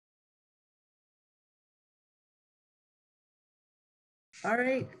All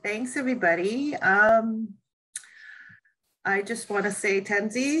right, thanks everybody. I just want to say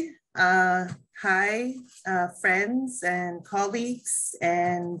Tenzi, hi, friends and colleagues,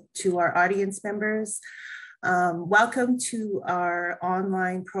 and to our audience members. Welcome to our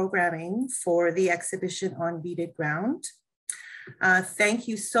online programming for the exhibition on Beaded Ground. Thank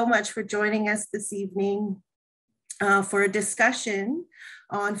you so much for joining us this evening for a discussion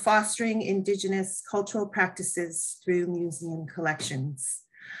on fostering Indigenous cultural practices through museum collections.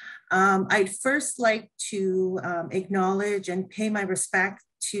 I'd first like to acknowledge and pay my respect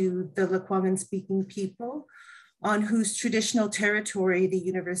to the Lekwungen speaking people on whose traditional territory the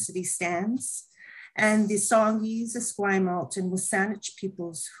university stands, and the Songhees, Esquimalt, and Wasanich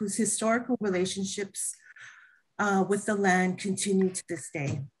peoples whose historical relationships with the land continue to this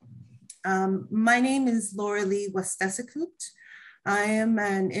day. My name is Lorilee Wastasecoot. I am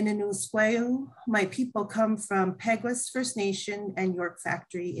an Indigenous. My people come from Peguis First Nation and York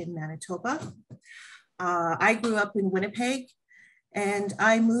Factory in Manitoba. I grew up in Winnipeg and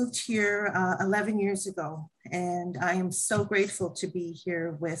I moved here 11 years ago. And I am so grateful to be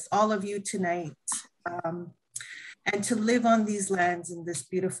here with all of you tonight and to live on these lands in this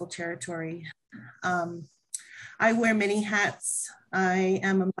beautiful territory. I wear many hats. I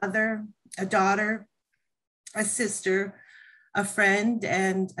am a mother, a daughter, a sister, a friend,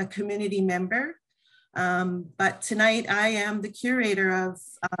 and a community member. But tonight I am the curator of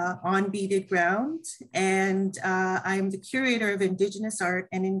On Beaded Ground, and I am the curator of Indigenous art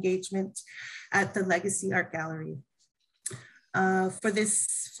and engagement at the Legacy Art Gallery. For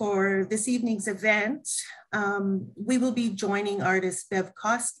this evening's event, we will be joining artist Bev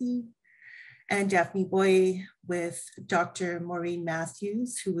Koski and Daphne with Dr. Maureen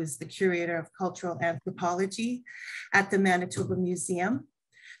Matthews, who is the Curator of Cultural Anthropology at the Manitoba Museum,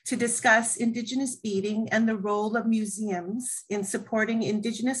 to discuss Indigenous beading and the role of museums in supporting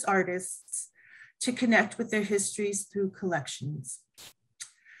Indigenous artists to connect with their histories through collections.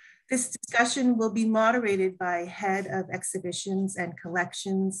 This discussion will be moderated by Head of Exhibitions and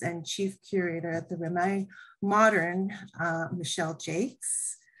Collections and Chief Curator at the Remai Modern, Michelle Jacques.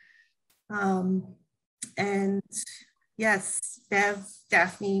 And yes, Bev,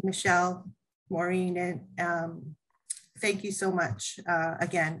 Daphne, Michelle, Maureen, and thank you so much.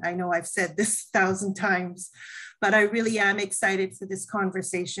 Again, I know I've said this 1,000 times, but I really am excited for this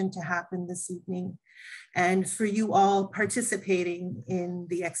conversation to happen this evening and for you all participating in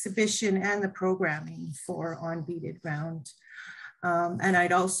the exhibition and the programming for On Beaded Ground. And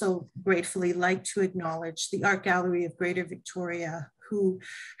I'd also gratefully like to acknowledge the Art Gallery of Greater Victoria, who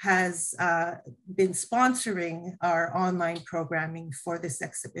has been sponsoring our online programming for this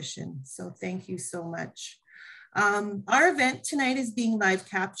exhibition. So thank you so much. Our event tonight is being live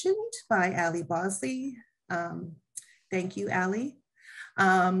captioned by Ali Bosley. Thank you, Ali.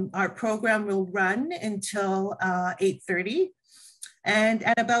 Our program will run until 8:30. And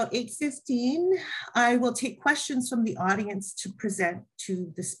at about 8:15, I will take questions from the audience to present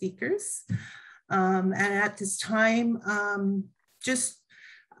to the speakers. And at this time, and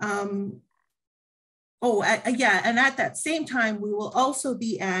at that same time, we will also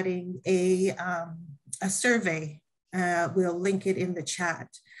be adding a survey. We'll link it in the chat.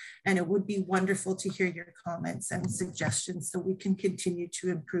 And it would be wonderful to hear your comments and suggestions so we can continue to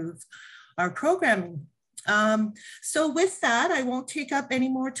improve our programming. So with that, I won't take up any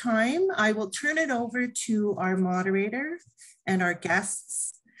more time. I will turn it over to our moderator and our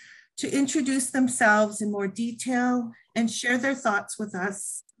guests to introduce themselves in more detail and share their thoughts with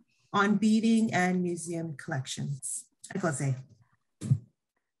us on beading and museum collections. Jose.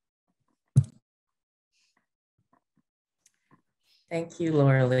 Thank you,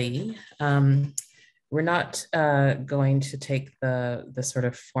 Lorilee. We're not going to take the sort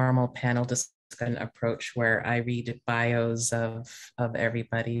of formal panel discussion approach where I read bios of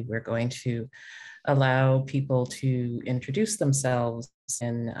everybody. We're going to allow people to introduce themselves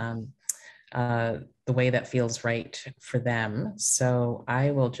in the way that feels right for them. So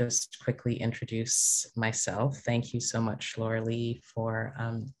I will just quickly introduce myself. Thank you so much, Lorilee, for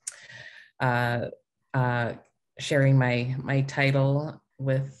sharing my title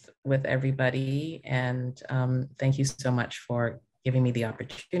with everybody. And thank you so much for giving me the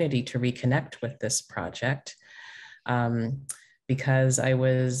opportunity to reconnect with this project. Because I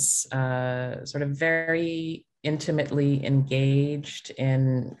was sort of very intimately engaged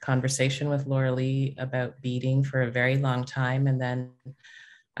in conversation with Lorilee about beading for a very long time. And then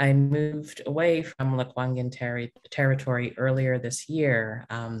I moved away from Lekwungen territory earlier this year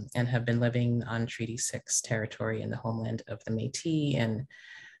and have been living on Treaty 6 territory in the homeland of the Métis in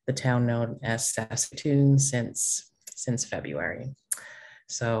the town known as Saskatoon since since February.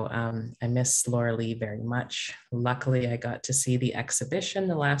 So I miss Lorilee very much. Luckily, I got to see the exhibition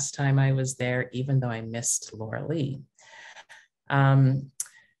the last time I was there, even though I missed Lorilee. I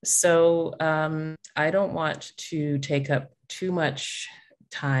don't want to take up too much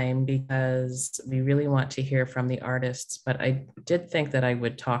time because we really want to hear from the artists, but I did think that I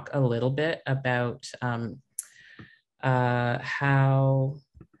would talk a little bit about how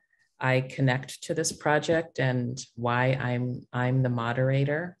I connect to this project and why I'm the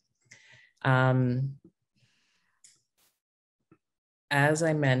moderator. As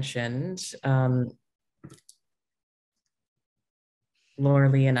I mentioned,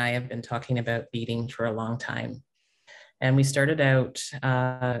 Lorilee and I have been talking about beading for a long time. And we started out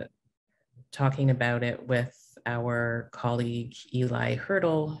talking about it with our colleague, Eli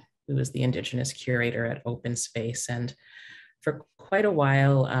Hurdle, who is the Indigenous curator at Open Space. And for quite a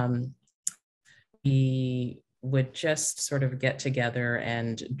while, we would just sort of get together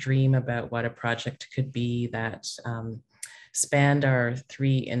and dream about what a project could be that spanned our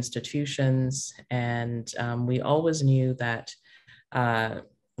 3 institutions. And we always knew that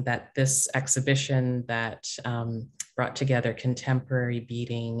that this exhibition that brought together contemporary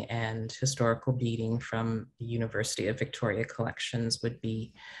beading and historical beading from the University of Victoria collections would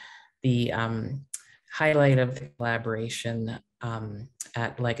be the highlight of the collaboration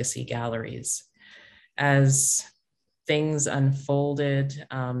at Legacy Galleries. As things unfolded,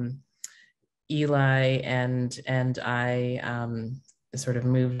 Eli and I sort of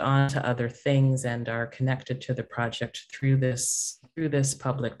moved on to other things and are connected to the project through this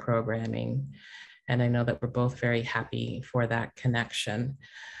public programming. And I know that we're both very happy for that connection.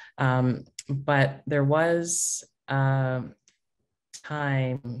 But there was a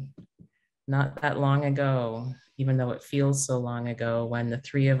time not that long ago, even though it feels so long ago, when the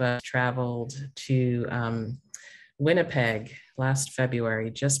 3 of us traveled to Winnipeg last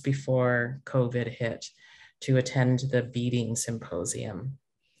February, just before COVID hit, to attend the beading symposium,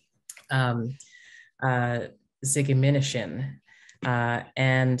 Zigiminishin.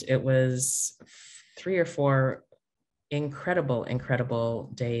 And it was 3 or 4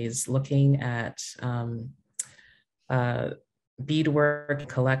 incredible days looking at beadwork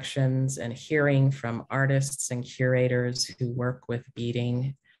collections and hearing from artists and curators who work with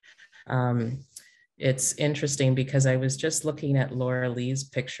beading. It's interesting because I was just looking at Lorilee's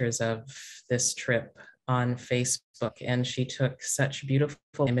pictures of this trip on Facebook, and she took such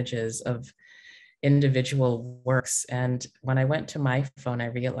beautiful images of individual works. And when I went to my phone, I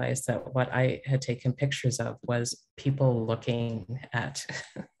realized that what I had taken pictures of was people looking at,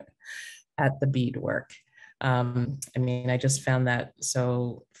 at the beadwork. I mean, I just found that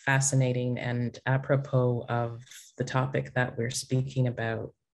so fascinating and apropos of the topic that we're speaking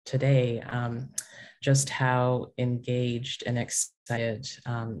about today, just how engaged and excited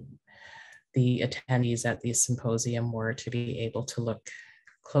the attendees at the symposium were to be able to look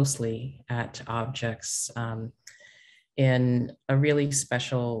closely at objects in a really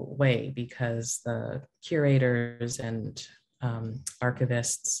special way, because the curators and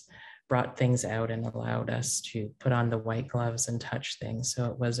archivists brought things out and allowed us to put on the white gloves and touch things. So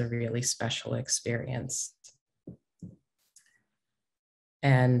it was a really special experience.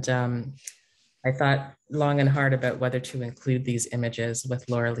 And I thought long and hard about whether to include these images with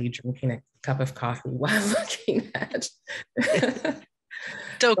Lorilee drinking a cup of coffee while looking at.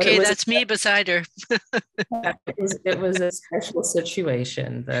 It's okay, that's me beside her. It was a special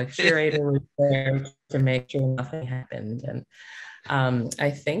situation. The curator was there to make sure nothing happened. And I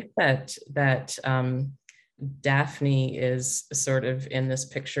think that Daphne is sort of in this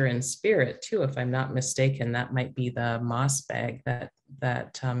picture in spirit too, if I'm not mistaken. That might be the moss bag that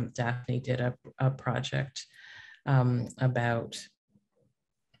Daphne did a project about.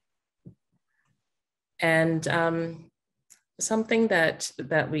 And something that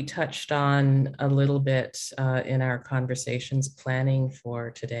we touched on a little bit in our conversations planning for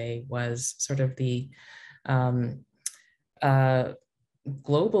today was sort of the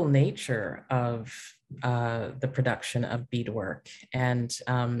global nature of the production of beadwork. And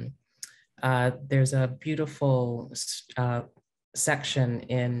there's a beautiful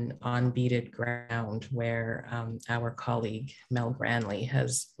section on Beaded Ground where our colleague Mel Granley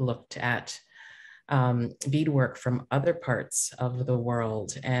has looked at beadwork from other parts of the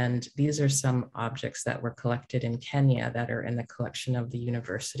world. And these are some objects that were collected in Kenya that are in the collection of the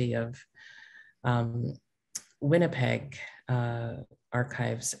University of Winnipeg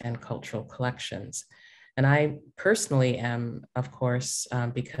Archives and Cultural Collections. And I personally am, of course,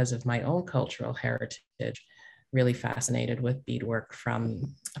 because of my own cultural heritage, really fascinated with beadwork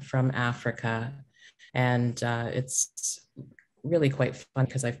from Africa. And it's really quite fun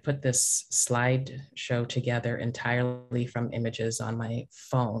because I've put this slideshow together entirely from images on my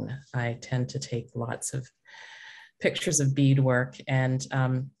phone. I tend to take lots of pictures of beadwork, and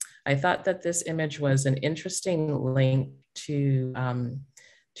I thought that this image was an interesting link to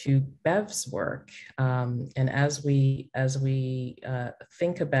Bev's work. And as we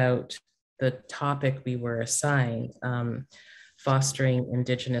think about the topic we were assigned, fostering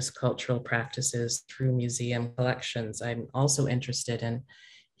Indigenous cultural practices through museum collections, I'm also interested in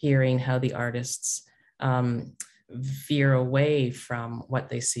hearing how the artists veer away from what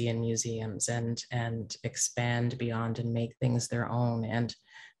they see in museums and expand beyond and make things their own. And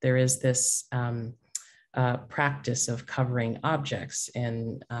there is this practice of covering objects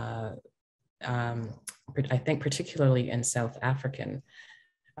in, I think particularly in South African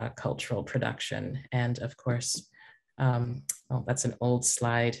cultural production. And of course, oh, that's an old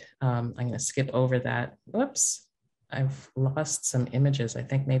slide. I'm going to skip over that. Whoops, I've lost some images. I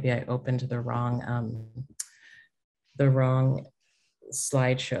think maybe I opened the wrong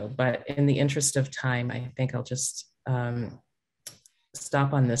slideshow, but in the interest of time, I think I'll just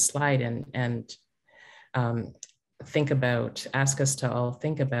stop on this slide and ask us to all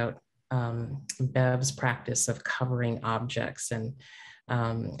think about Bev's practice of covering objects. And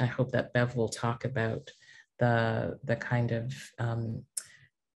I hope that Bev will talk about the kind of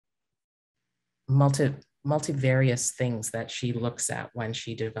multivarious things that she looks at when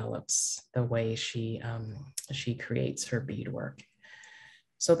she develops the way she creates her beadwork.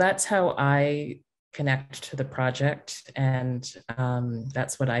 So that's how I connect to the project, and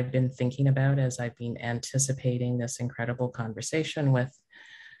that's what I've been thinking about as I've been anticipating this incredible conversation with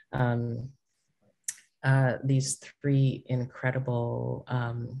these three incredible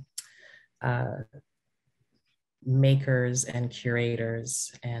makers and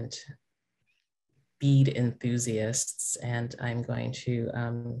curators and bead enthusiasts. And I'm going to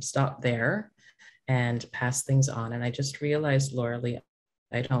stop there and pass things on. And I just realized, Lorilee,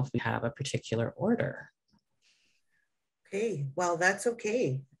 I don't know if we have a particular order. Okay, well, that's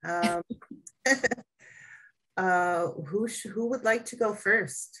okay. Who would like to go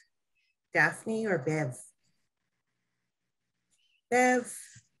first? Daphne or Bev? Bev.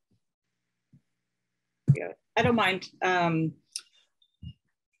 Yeah, I don't mind.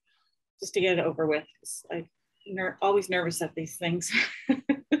 Just to get it over with. I'm always nervous at these things.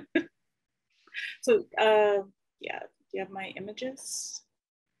 So yeah, do you have my images?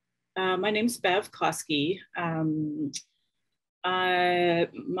 My name's Bev Koski.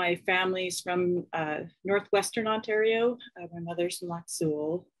 My family's from Northwestern Ontario. My mother's from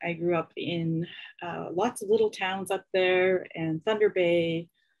Lac-Seul. I grew up in lots of little towns up there and Thunder Bay.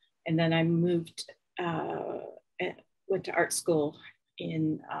 And then I moved, went to art school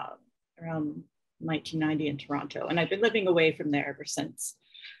in around 1990 in Toronto. And I've been living away from there ever since.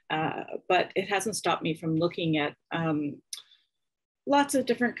 But it hasn't stopped me from looking at lots of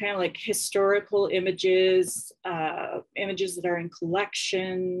different kind of like historical images, images that are in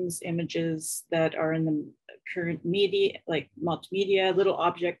collections, images that are in the current media, like multimedia, little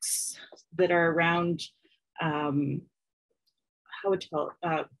objects that are around, how would you call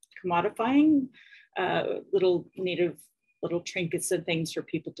it, commodifying, little native, little trinkets and things for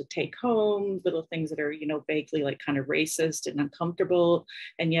people to take home, little things that are, you know, vaguely like kind of racist and uncomfortable.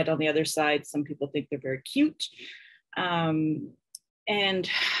 And yet on the other side, some people think they're very cute. And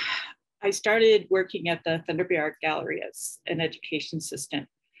I started working at the Thunder Bay Art Gallery as an education assistant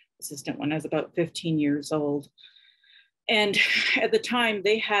when I was about 15 years old. And at the time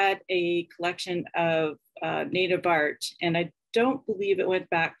they had a collection of native art, and I don't believe it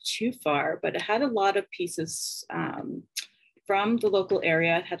went back too far, but it had a lot of pieces from the local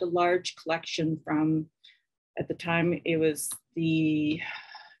area. It had a large collection from, at the time it was the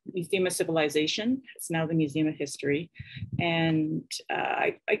Museum of Civilization. It's now the Museum of History. And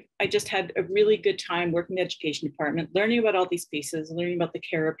I just had a really good time working in the education department, learning about all these pieces, learning about the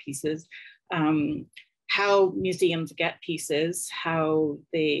care of pieces, how museums get pieces, how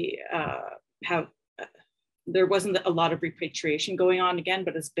they there wasn't a lot of repatriation going on again,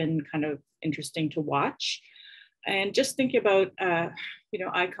 but it's been kind of interesting to watch. And just thinking about, you know,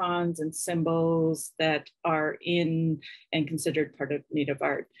 icons and symbols that are in and considered part of Native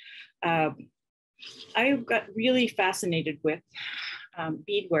art. I got really fascinated with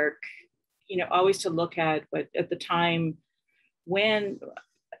beadwork, you know, always to look at, but at the time when,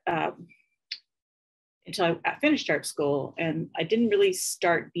 until I finished art school, and I didn't really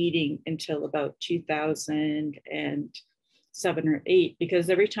start beading until about 2007 or 8,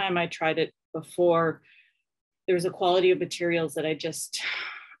 because every time I tried it before, there was a quality of materials that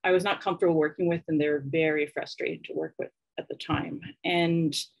I was not comfortable working with, and they were very frustrating to work with at the time.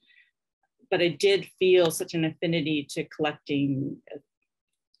 But I did feel such an affinity to collecting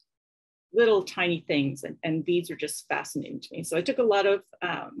little tiny things, and beads were just fascinating to me. So I took a lot of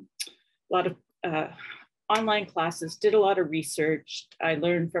online classes, did a lot of research. I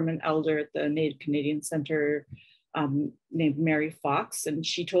learned from an elder at the Native Canadian Center named Mary Fox, and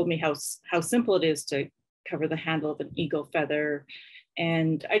she told me how simple it is to cover the handle of an eagle feather.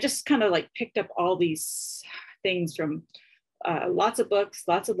 And I just kind of like picked up all these things from lots of books,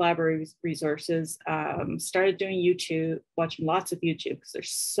 lots of library resources, started doing YouTube, watching lots of YouTube because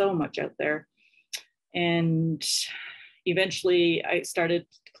there's so much out there. And eventually I started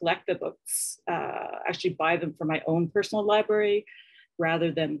to collect the books, actually buy them for my own personal library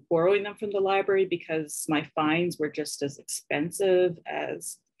rather than borrowing them from the library, because my fines were just as expensive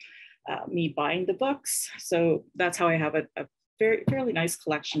as me buying the books. So that's how I have a fairly nice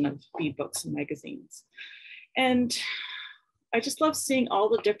collection of bead books and magazines. And I just love seeing all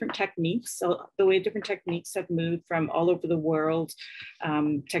the different techniques, so the way different techniques have moved from all over the world,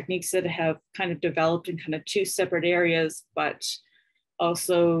 techniques that have kind of developed in kind of two separate areas, but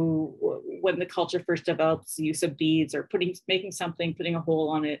also when the culture first develops, the use of beads or making something, putting a hole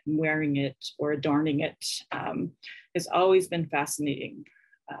on it and wearing it or adorning it has always been fascinating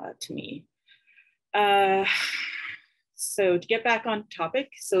to me. So to get back on topic,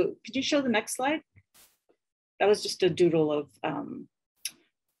 so could you show the next slide? That was just a doodle of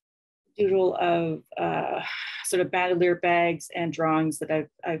sort of bandolier bags and drawings that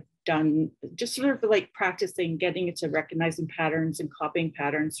I've done, just sort of like practicing getting into recognizing patterns and copying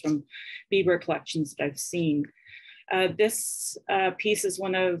patterns from beadwork collections that I've seen. This piece is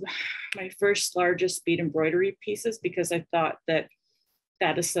one of my first largest bead embroidery pieces because I thought that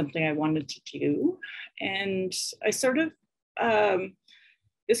that is something I wanted to do. And I sort of,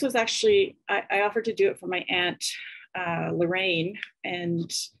 this was actually, I offered to do it for my aunt, Lorraine,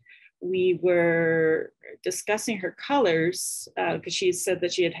 and we were discussing her colors because she said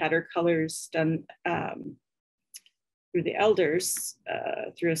that she had had her colors done through the elders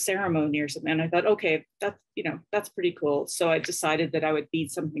through a ceremony or something. And I thought, okay, that's pretty cool. So I decided that I would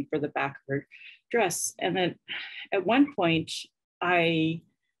bead something for the back of her dress. And then at one point, I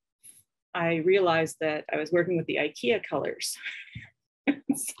realized that I was working with the IKEA colors.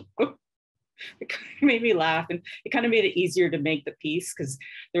 So it kind of made me laugh, and it kind of made it easier to make the piece because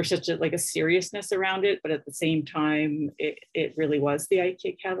there was such a seriousness around it, but at the same time, it really was the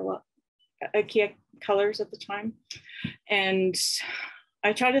IKEA colors at the time. And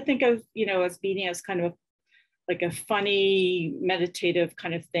I try to think of, as beading as kind of like a funny, meditative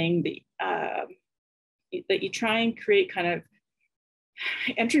kind of thing that you try and create kind of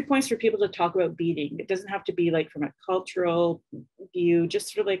entry points for people to talk about beading. It doesn't have to be like from a cultural view,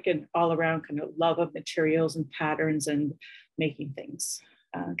 just sort of like an all around kind of love of materials and patterns and making things.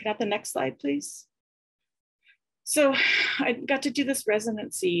 Can I have the next slide, please? So I got to do this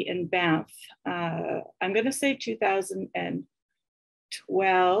residency in Banff. I'm going to say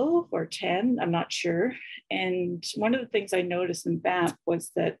 2012 or 10, I'm not sure. And one of the things I noticed in Banff was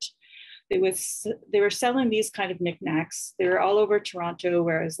that they were selling these kind of knickknacks. They were all over Toronto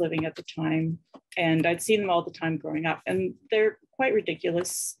where I was living at the time. And I'd seen them all the time growing up, and they're quite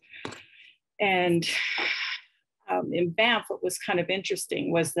ridiculous. And in Banff, what was kind of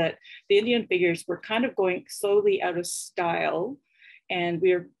interesting was that the Indian figures were kind of going slowly out of style, and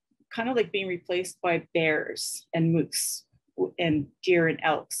we were kind of like being replaced by bears and moose and deer and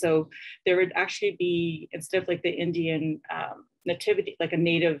elk. So there would actually be, instead of like the Indian nativity, like a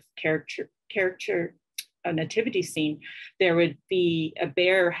native character, a nativity scene, there would be a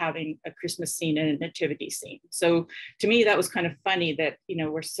bear having a Christmas scene and a nativity scene. So to me, that was kind of funny that,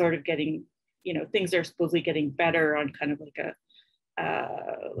 we're sort of getting, things are supposedly getting better on kind of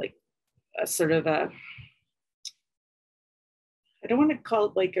like a sort of a, I don't want to call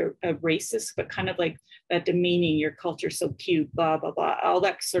it like a racist, but kind of like that demeaning, your culture's so cute, blah, blah, blah, all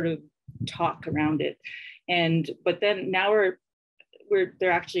that sort of talk around it. But then now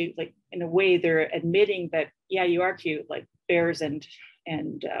they're actually like, in a way, they're admitting that, yeah, you are cute, like bears and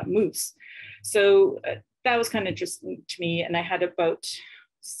moose. So that was kind of interesting to me. And I had about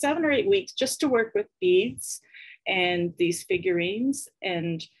 7 or 8 weeks just to work with beads and these figurines.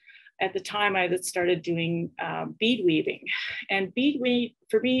 And at the time I had started doing bead weaving. And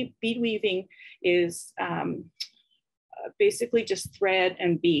for me, bead weaving is basically just thread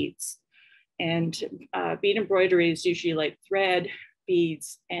and beads. And bead embroidery is usually like thread,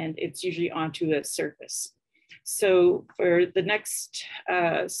 beads, and it's usually onto a surface. So for the next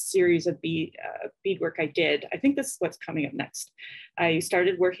series of beadwork I did, I think this is what's coming up next. I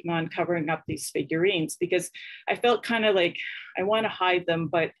started working on covering up these figurines because I felt kind of like I want to hide them,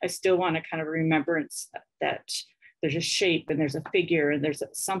 but I still want to kind of remembrance that there's a shape and there's a figure and there's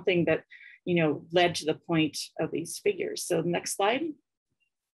something that, you know, led to the point of these figures. So next slide.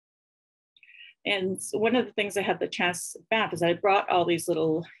 And so one of the things I had the chance to map is I brought all these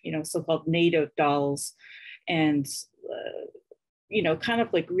little, you know, so-called native dolls and, you know, kind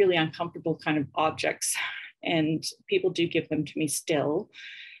of like really uncomfortable kind of objects. And people do give them to me still.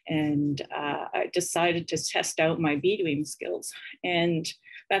 And I decided to test out my beading skills. And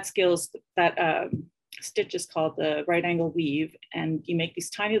that stitch is called the right angle weave, and you make these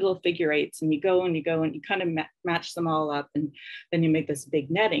tiny little figure eights, and you go and you kind of match them all up, and then you make this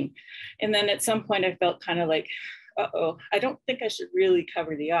big netting. And then at some point I felt kind of like, uh-oh, I don't think I should really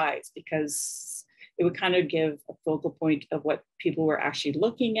cover the eyes, because it would kind of give a focal point of what people were actually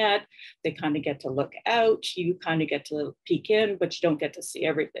looking at. They kind of get to look out, you kind of get to peek in, but you don't get to see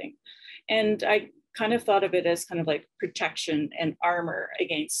everything. And I kind of thought of it as kind of like protection and armor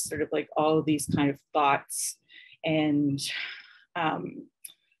against sort of like all of these kind of thoughts, and kind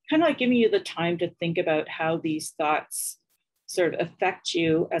of like giving you the time to think about how these thoughts sort of affect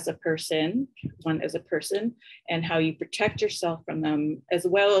you as a person, and how you protect yourself from them, as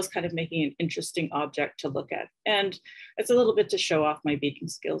well as kind of making an interesting object to look at. And it's a little bit to show off my beading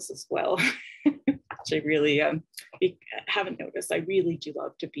skills as well, which I really haven't noticed. I really do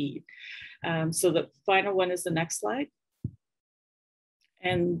love to bead. So the final one is the next slide.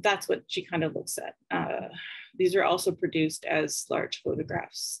 And that's what she kind of looks at. These are also produced as large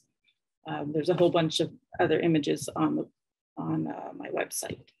photographs. There's a whole bunch of other images on my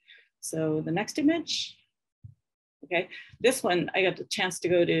website. So the next image, okay, this one, I got the chance to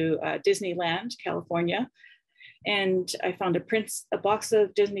go to Disneyland, California, and I found a box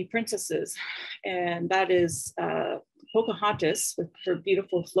of Disney princesses, and that is Pocahontas with her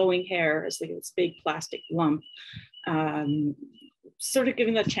beautiful flowing hair as like this big plastic lump, sort of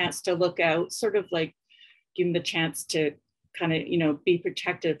giving the chance to look out, sort of like giving the chance to kind of, you know, be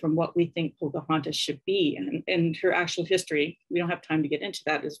protected from what we think Pocahontas should be. And her actual history, we don't have time to get into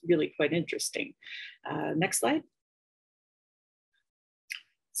that, is really quite interesting. Next slide.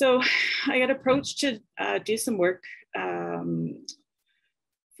 So I got approached to do some work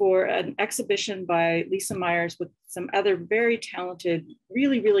for an exhibition by Lisa Myers with some other very talented,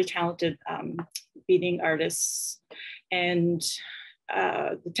 really, really talented beading artists. And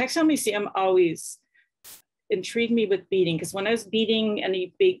the Textile Museum always intrigued me with beading, because when I was beading and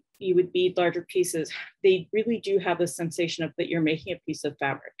you would bead larger pieces, they really do have the sensation of that you're making a piece of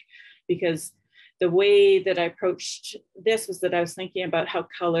fabric. Because the way that I approached this was that I was thinking about how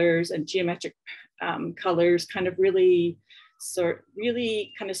colors and geometric colors kind of really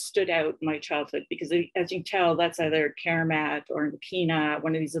kind of stood out in my childhood, because as you can tell, that's either Karamat or Nakina,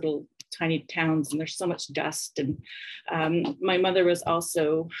 one of these little tiny towns, and there's so much dust. And my mother was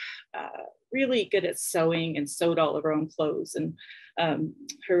also really good at sewing and sewed all of her own clothes. And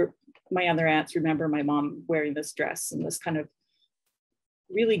my other aunts remember my mom wearing this dress in this kind of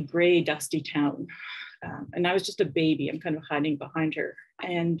really gray, dusty town. And I was just a baby, I'm kind of hiding behind her.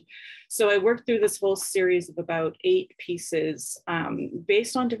 And so I worked through this whole series of about 8 pieces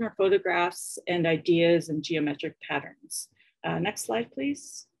based on different photographs and ideas and geometric patterns. Next slide,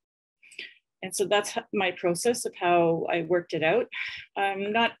 please. And so that's my process of how I worked it out.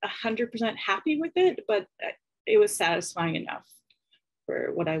 I'm not 100% happy with it, but it was satisfying enough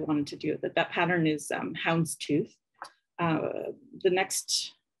for what I wanted to do. That pattern is houndstooth. The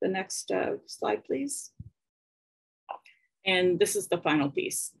next slide, please. And this is the final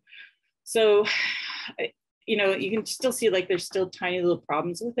piece. So, you know, you can still see like there's still tiny little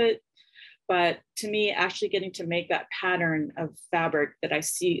problems with it. But to me, actually getting to make that pattern of fabric that I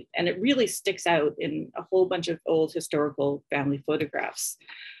see, and it really sticks out in a whole bunch of old historical family photographs.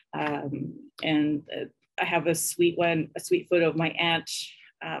 And I have a sweet photo of my aunt,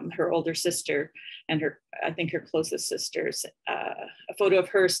 her older sister, and I think her closest sisters, a photo of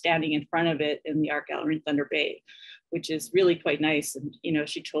her standing in front of it in the art gallery in Thunder Bay, which is really quite nice. And, you know,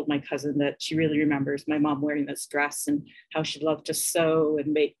 she told my cousin that she really remembers my mom wearing this dress and how she loved to sew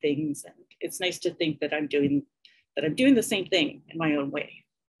and make things. And it's nice to think that I'm doing the same thing in my own way.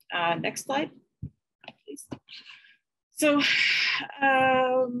 Next slide, please. So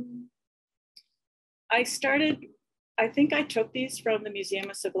I think I took these from the Museum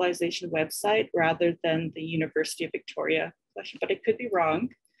of Civilization website rather than the University of Victoria collection, but I could be wrong.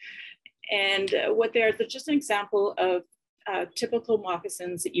 And what they're just an example of typical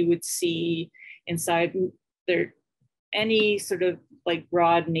moccasins that you would see inside they're any sort of like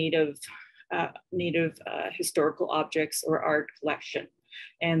broad native historical objects or art collection.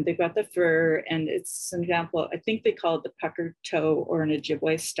 And they've got the fur, and it's an example, I think they call it the pucker toe or an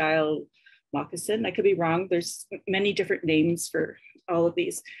Ojibwe style moccasin. I could be wrong. There's many different names for all of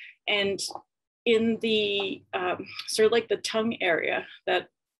these. And in the sort of like the tongue area, that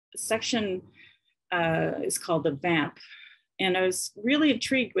section is called the vamp. And I was really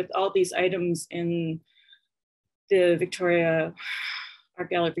intrigued with all these items in the Art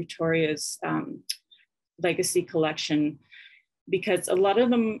Gallery Victoria's legacy collection, because a lot of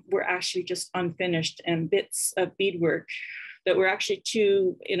them were actually just unfinished and bits of beadwork that were actually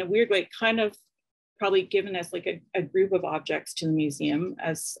in a weird way, kind of probably given as like a group of objects to the museum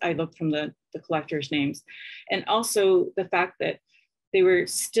as I looked from the collectors' names. And also the fact that they were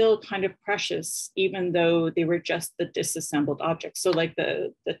still kind of precious, even though they were just the disassembled objects. So like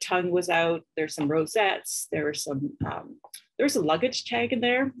the tongue was out, there's some rosettes, there was a luggage tag in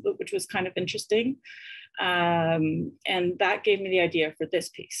there, which was kind of interesting. And that gave me the idea for this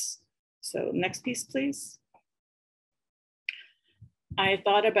piece. So next piece, please. I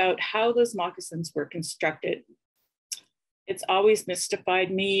thought about how those moccasins were constructed. It's always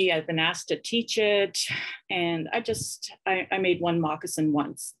mystified me. I've been asked to teach it. And I made one moccasin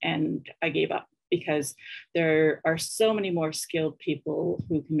once and I gave up, because there are so many more skilled people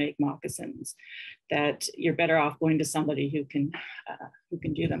who can make moccasins that you're better off going to somebody who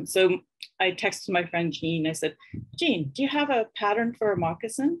can do them. So I texted my friend Jean. I said, Jean, do you have a pattern for a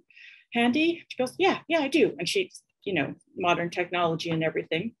moccasin handy? She goes, yeah, I do. And she's, modern technology and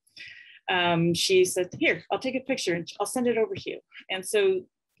everything. She said, here, I'll take a picture and I'll send it over to you. And so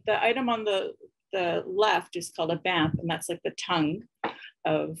the item on the left is called a vamp, and that's like the tongue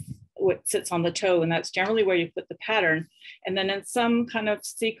of what sits on the toe, and that's generally where you put the pattern. And then in some kind of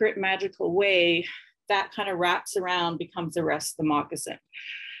secret magical way, that kind of wraps around, becomes the rest of the moccasin.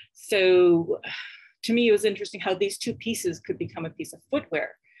 So to me, it was interesting how these two pieces could become a piece of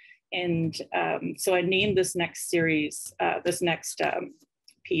footwear. And so I named this next series,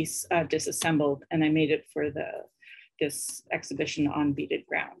 piece Disassembled, and I made it for this exhibition on Beaded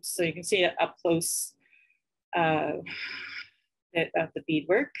Ground. So you can see it up close of the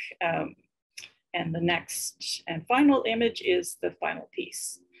beadwork. And the next and final image is the final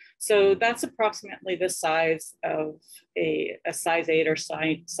piece. So that's approximately the size of a size 8 or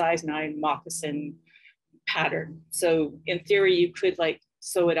size 9 moccasin pattern. So in theory, you could like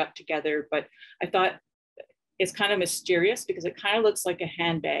sew it up together, but I thought it's kind of mysterious because it kind of looks like a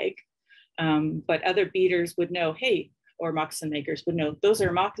handbag, but other beaders would know, hey, or moccasin makers would know, those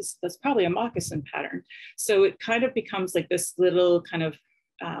are moccasins, that's probably a moccasin pattern. So it kind of becomes like this little kind of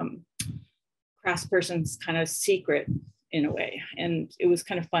craftsperson's kind of secret in a way. And it was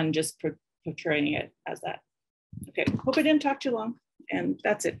kind of fun just portraying it as that. Okay, hope I didn't talk too long, and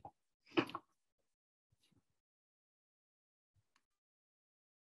that's it.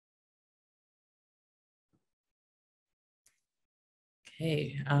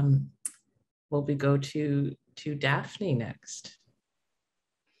 Okay, will we go to Daphne next?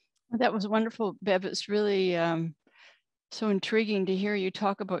 That was wonderful, Bev. It's really so intriguing to hear you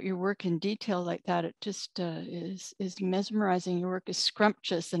talk about your work in detail like that. It just is mesmerizing. Your work is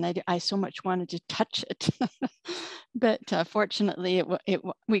scrumptious, and I so much wanted to touch it. But fortunately,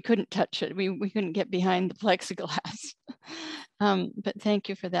 we couldn't touch it. We couldn't get behind the plexiglass. But thank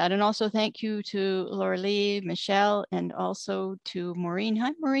you for that. And also thank you to Lorilee, Michelle, and also to Maureen.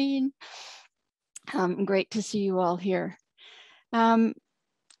 Hi, Maureen. Great to see you all here.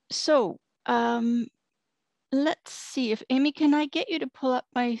 Let's see if Amy, can I get you to pull up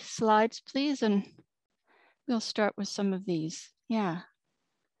my slides, please? And we'll start with some of these. Yeah.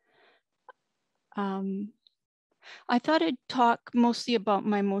 I thought I'd talk mostly about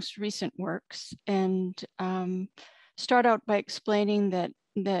my most recent works and start out by explaining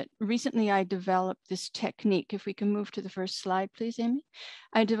that recently I developed this technique. If we can move to the first slide, please, Amy.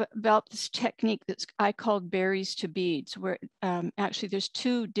 I developed this technique I called berries to beads, where actually there's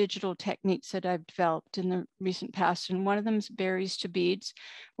 2 digital techniques that I've developed in the recent past. And one of them is berries to beads,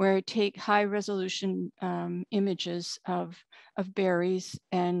 where I take high resolution images of berries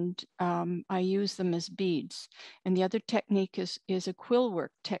and I use them as beads. And the other technique is a quill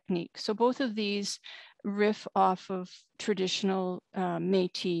work technique. So both of these riff off of traditional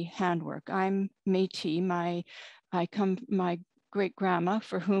Métis handwork. I'm Métis. My great grandma,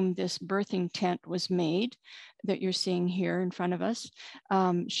 for whom this birthing tent was made, that you're seeing here in front of us.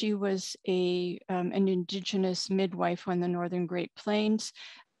 She was an Indigenous midwife on the Northern Great Plains.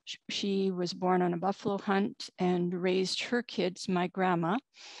 she was born on a buffalo hunt and raised her kids, my grandma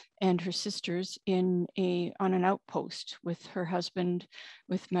and her sisters, on an outpost with her husband,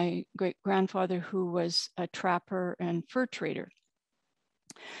 with my great grandfather, who was a trapper and fur trader.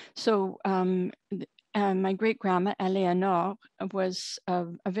 So my great grandma, Eleanor, was a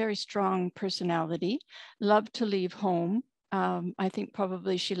very strong personality, loved to leave home. I think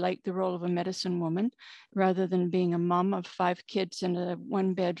probably she liked the role of a medicine woman rather than being a mom of 5 kids in a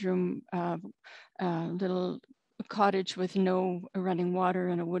 1-bedroom little cottage with no running water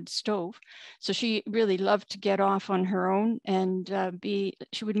and a wood stove. So she really loved to get off on her own and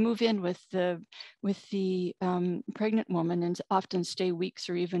she would move in with the pregnant woman and often stay weeks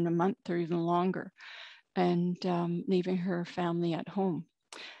or even a month or even longer, and leaving her family at home.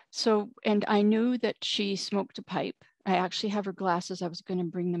 So, and I knew that she smoked a pipe. I actually have her glasses. I was going to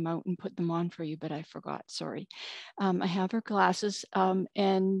bring them out and put them on for you, but I forgot, sorry. I have her glasses,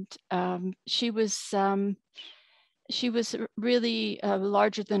 and she was really a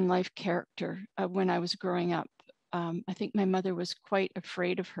larger than life character when I was growing up. I think my mother was quite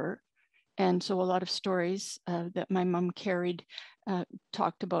afraid of her. And so a lot of stories that my mom carried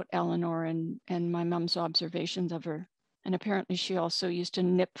talked about Eleanor and my mom's observations of her. And apparently she also used to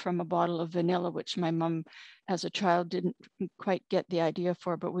nip from a bottle of vanilla, which my mom as a child didn't quite get the idea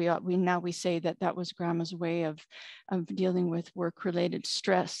for, but we now say that that was grandma's way of dealing with work-related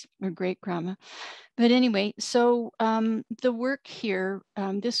stress, or great grandma. But anyway, so the work here,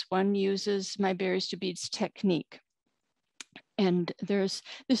 this one uses my berries to beads technique. And this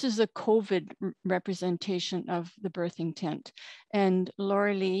is a COVID representation of the birthing tent. And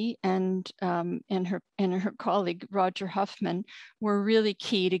Lorilee and her colleague, Roger Huffman, were really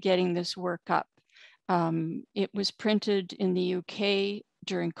key to getting this work up. It was printed in the UK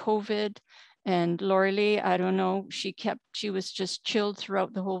during COVID. And Lorilee, I don't know, she was just chilled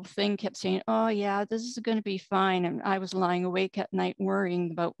throughout the whole thing, kept saying, oh yeah, this is going to be fine. And I was lying awake at night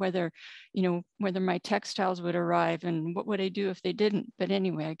worrying about whether my textiles would arrive and what would I do if they didn't. But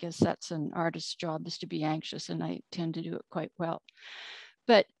anyway, I guess that's an artist's job, is to be anxious, and I tend to do it quite well.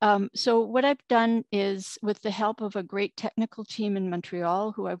 But so what I've done is, with the help of a great technical team in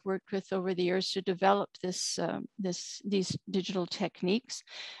Montreal, who I've worked with over the years to develop these digital techniques,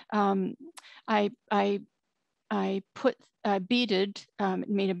 I beaded,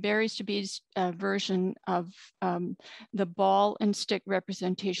 made a berries to beads version of the ball and stick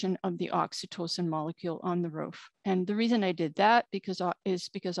representation of the oxytocin molecule on the roof. And the reason I did that is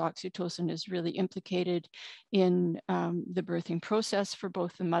because oxytocin is really implicated in the birthing process for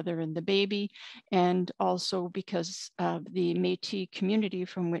both the mother and the baby, and also because of the Métis community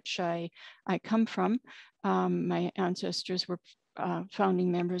from which I come from. My ancestors were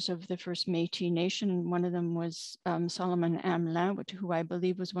founding members of the first Métis Nation. One of them was Solomon Amelin, who I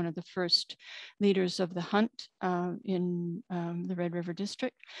believe was one of the first leaders of the hunt in the Red River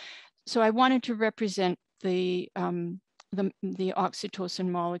District. So I wanted to represent the oxytocin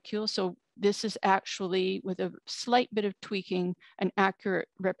molecule. So this is actually, with a slight bit of tweaking, an accurate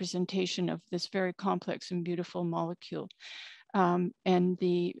representation of this very complex and beautiful molecule.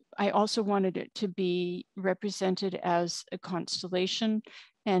 I also wanted it to be represented as a constellation,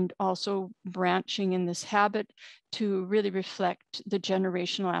 and also branching in this habit to really reflect the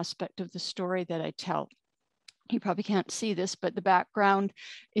generational aspect of the story that I tell. You probably can't see this, but the background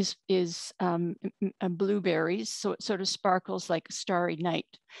is blueberries, so it sort of sparkles like a starry night.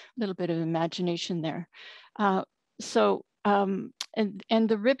 A little bit of imagination there. And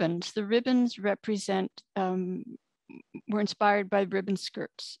the ribbons represent, were inspired by ribbon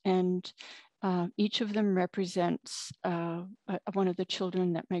skirts, and each of them represents one of the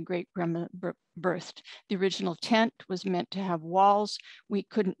children that my great grandma birthed. The original tent was meant to have walls. We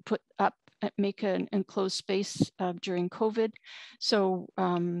couldn't make an enclosed space during COVID. So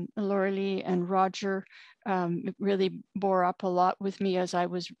Lorilee and Roger really bore up a lot with me as I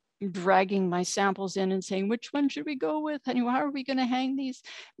was dragging my samples in and saying, which one should we go with? And how are we going to hang these?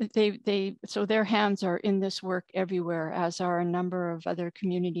 So their hands are in this work everywhere, as are a number of other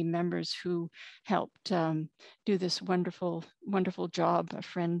community members who helped do this wonderful, wonderful job. A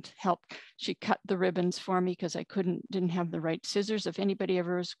friend helped. She cut the ribbons for me because I didn't have the right scissors. If anybody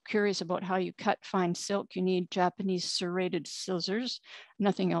ever is curious about how you cut fine silk, you need Japanese serrated scissors.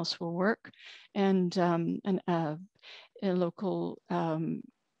 Nothing else will work. And a local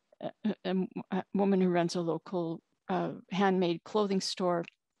a woman who runs a local handmade clothing store,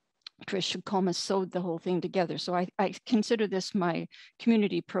 Trish Shukoma, sewed the whole thing together. So I consider this my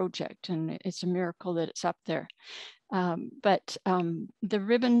community project, and it's a miracle that it's up there. The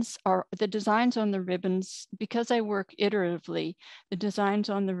ribbons are, the designs on the ribbons, because I work iteratively, the designs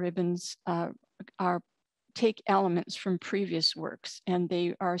on the ribbons take elements from previous works, and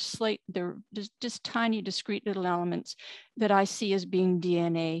they are they're just tiny discrete little elements that I see as being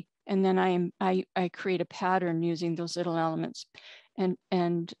DNA. And then I create a pattern using those little elements. And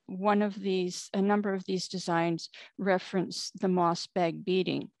a number of these designs reference the moss bag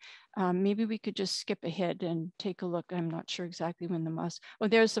beading. Maybe we could just skip ahead and take a look. I'm not sure exactly when the moss, oh,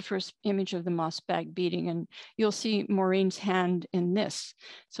 there's the first image of the moss bag beading, and you'll see Maureen's hand in this.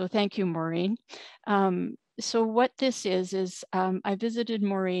 So thank you, Maureen. So what this is I visited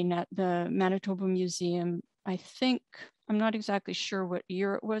Maureen at the Manitoba Museum, I think, I'm not exactly sure what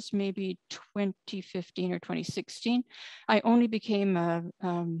year it was, maybe 2015 or 2016. I only became a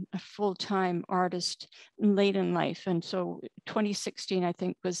full-time artist late in life. And so 2016, I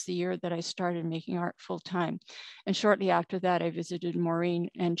think, was the year that I started making art full-time. And shortly after that, I visited Maureen,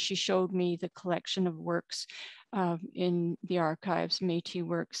 and she showed me the collection of works in the archives, Métis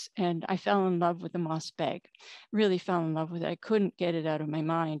works, and I fell in love with the moss bag, really fell in love with it. I couldn't get it out of my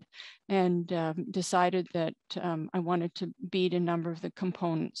mind, and decided that I wanted to bead a number of the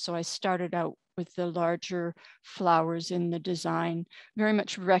components. So I started out with the larger flowers in the design, very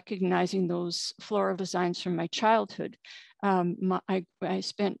much recognizing those floral designs from my childhood. I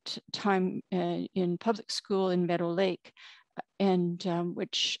spent time in public school in Meadow Lake, and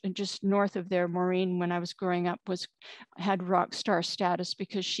which just north of there, Maureen, when I was growing up, had rock star status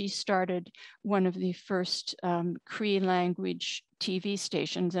because she started one of the first Cree language TV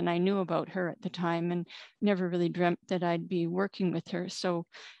stations, and I knew about her at the time and never really dreamt that I'd be working with her. So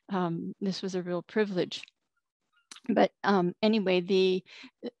this was a real privilege. But anyway,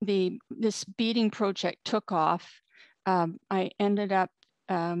 this beading project took off. I ended up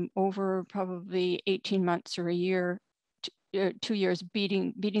over probably 18 months or a year, 2 years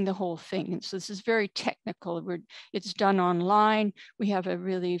beading the whole thing. And so this is very technical. It's done online. We have a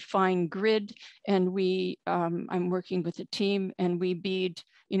really fine grid, and I'm working with a team, and we bead,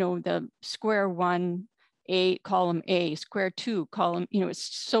 the square 1, column A, square 2, column,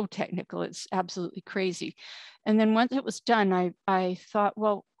 it's so technical. It's absolutely crazy. And then once it was done, I thought,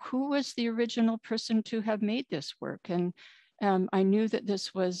 well, who was the original person to have made this work? And I knew that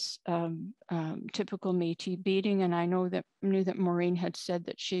this was typical Métis beading, and I knew that Maureen had said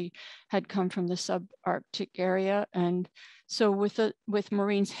that she had come from the subarctic area. And so with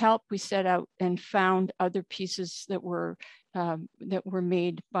Maureen's help, we set out and found other pieces that were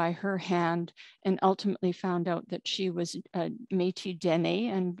made by her hand, and ultimately found out that she was Métis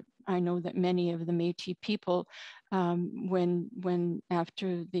Dene. And I know that many of the Métis people, when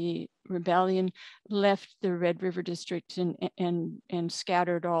after the rebellion, left the Red River district and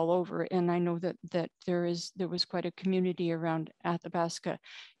scattered all over. And I know that there was quite a community around Athabasca,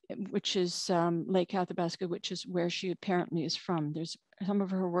 which is Lake Athabasca, which is where she apparently is from. Some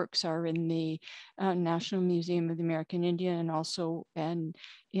of her works are in the National Museum of the American Indian, and also at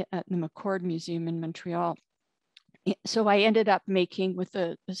the McCord Museum in Montreal. So I ended up making, with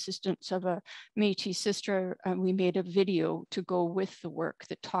the assistance of a Métis sister, we made a video to go with the work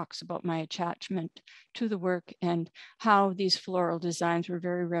that talks about my attachment to the work and how these floral designs were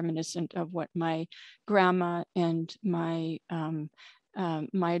very reminiscent of what my grandma and my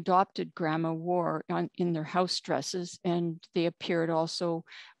adopted grandma wore in their house dresses. And they appeared also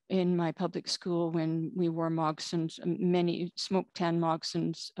in my public school when we wore moccasins, many smoke tan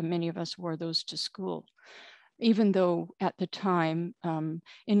moccasins, many of us wore those to school. Even though at the time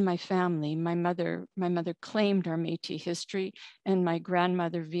in my family, my mother claimed our Métis history, and my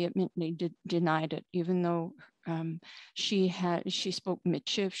grandmother vehemently denied it, even though she spoke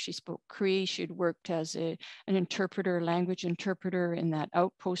Michif, she spoke Cree, she'd worked as an language interpreter in that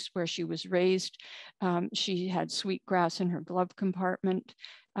outpost where she was raised. She had sweetgrass in her glove compartment,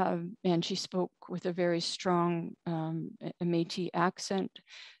 and she spoke with a very strong Métis accent.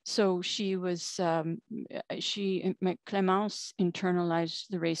 So she was, Clémence internalized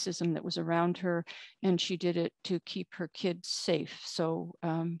the racism that was around her, and she did it to keep her kids safe. So,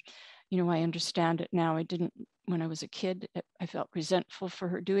 I understand it now. I didn't, when I was a kid, I felt resentful for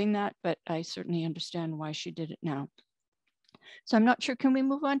her doing that, but I certainly understand why she did it now. So I'm not sure, can we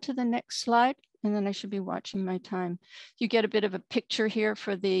move on to the next slide? And then I should be watching my time. You get a bit of a picture here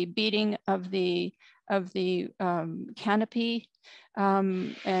for the beading of the canopy.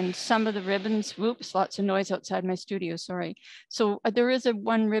 And some of the ribbons, whoops, lots of noise outside my studio, sorry. So there is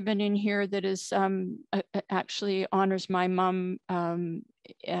one ribbon in here that is actually honors my mom.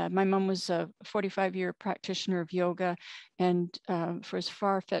 My mom was a 45-year practitioner of yoga, and for as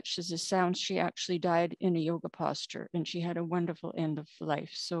far-fetched as it sounds, she actually died in a yoga posture, and she had a wonderful end of life.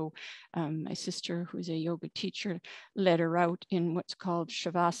 So my sister, who's a yoga teacher, led her out in what's called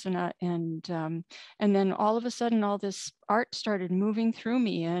Shavasana, and then all of a sudden, all this art started moving through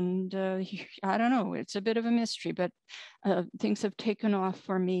me, and I don't know, it's a bit of a mystery, but things have taken off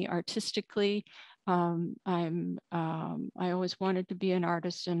for me artistically. I always wanted to be an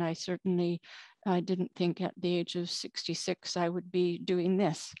artist, and I didn't think at the age of 66 I would be doing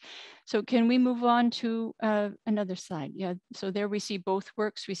this. So can we move on to another slide? Yeah, so there we see both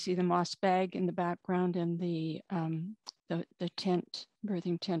works. We see the moss bag in the background and the tent,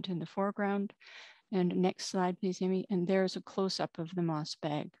 birthing tent in the foreground. And next slide, please, Amy. And there's a close-up of the moss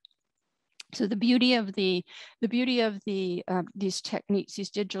bag. So the beauty of these techniques, these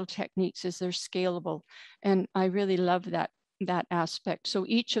digital techniques, is they're scalable, and I really love that aspect. So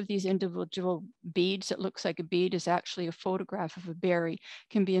each of these individual beads that looks like a bead is actually a photograph of a berry,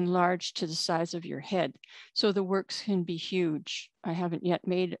 can be enlarged to the size of your head. So the works can be huge. I haven't yet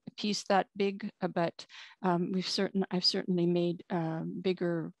made a piece that big, but I've certainly made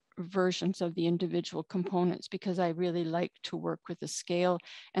bigger versions of the individual components, because I really like to work with the scale,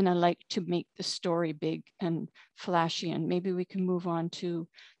 and I like to make the story big and flashy. And maybe we can move on to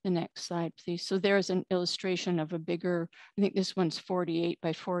the next slide, please. So there's an illustration of a bigger, I think this one's 48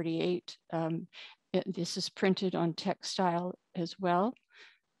 by 48. This is printed on textile as well.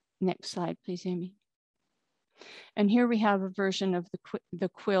 Next slide, please, Amy. And here we have a version of the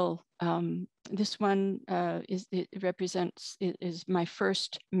quill. This one is my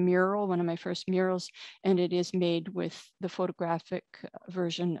first mural, one of my first murals, and it is made with the photographic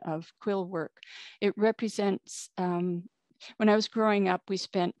version of quill work. It represents, when I was growing up, we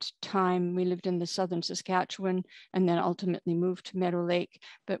lived in the southern Saskatchewan and then ultimately moved to Meadow Lake.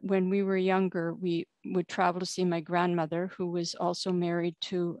 But when we were younger, we would travel to see my grandmother, who was also married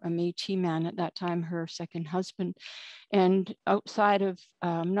to a Métis man at that time, her second husband. And outside of,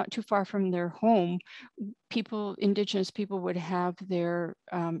 not too far from their home, Indigenous people would have their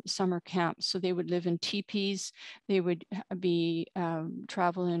summer camps. So they would live in teepees, they would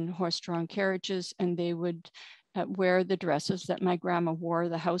travel in horse-drawn carriages, and they would wear the dresses that my grandma wore,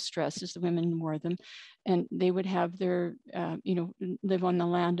 the house dresses, the women wore them, and they would have their, live on the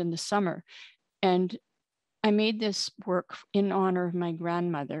land in the summer. And I made this work in honor of my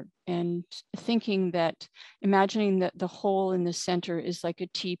grandmother, and imagining that the hole in the center is like a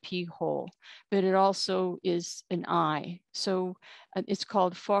teepee hole, but it also is an eye. So it's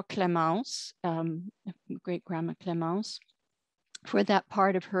called For Clémence, great grandma Clémence, for that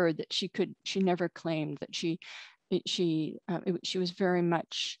part of her that she never claimed, that she was very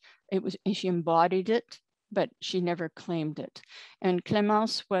much, she embodied it, but she never claimed it. And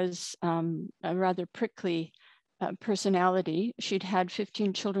Clémence was a rather prickly personality. She'd had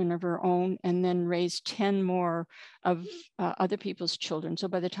 15 children of her own, and then raised 10 more of other people's children. So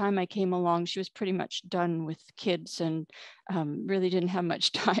by the time I came along, she was pretty much done with kids, and really didn't have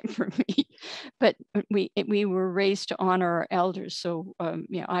much time for me. But we were raised to honor our elders. So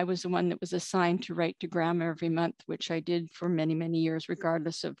I was the one that was assigned to write to grandma every month, which I did for many, many years,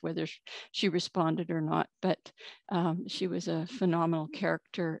 regardless of whether she responded or not. But she was a phenomenal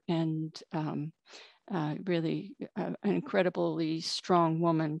character, and really an incredibly strong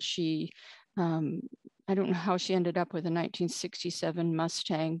woman. She, I don't know how she ended up with a 1967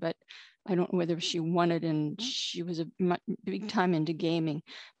 Mustang, but I don't know whether she won it, and she was a big time into gaming,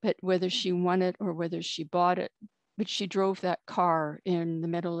 but whether she won it or whether she bought it. But she drove that car in the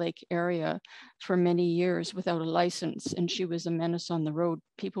Meadow Lake area for many years without a license, and she was a menace on the road.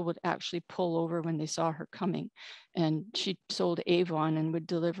 People would actually pull over when they saw her coming, and she sold Avon and would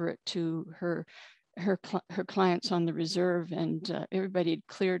deliver it to her clients on the reserve, and everybody had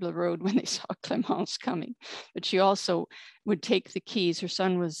cleared the road when they saw Clémence coming. But she also would take the keys. Her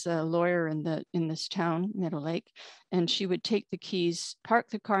son was a lawyer in this town, Meadow Lake, and she would take the keys, park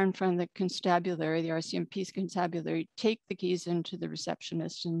the car in front of the constabulary, the RCMP's constabulary, take the keys into the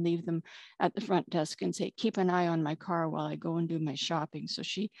receptionist and leave them at the front desk and say, "Keep an eye on my car while I go and do my shopping." So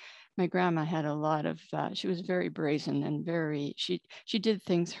my grandma had a lot of, she was very brazen and she did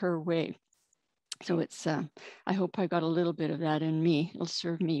things her way. So it's, I hope I got a little bit of that in me. It'll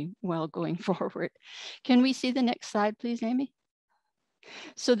serve me well going forward. Can we see the next slide, please, Amy?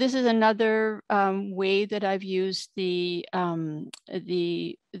 So this is another way that I've used the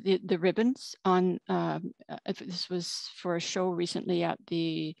ribbons on. This was for a show recently at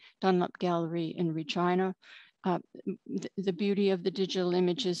the Dunlop Gallery in Regina. The beauty of the digital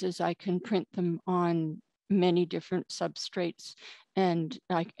images is I can print them on many different substrates, and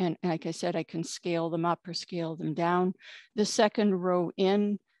like I said, I can scale them up or scale them down. The second row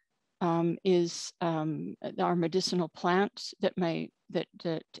in is our medicinal plants that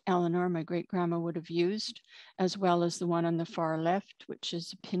that Eleanor, my great grandma, would have used, as well as the one on the far left, which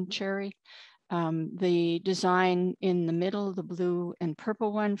is a pin cherry. The design in the middle, the blue and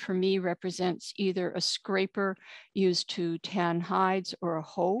purple one, for me represents either a scraper used to tan hides or a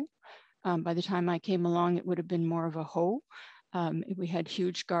hoe. By the time I came along, it would have been more of a hoe. We had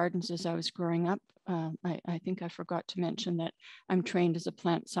huge gardens as I was growing up. I think I forgot to mention that I'm trained as a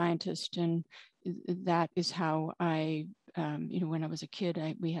plant scientist, and that is how I, when I was a kid,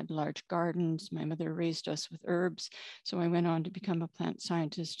 we had large gardens. My mother raised us with herbs. So I went on to become a plant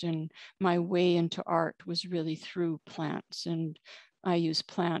scientist, and my way into art was really through plants. And I use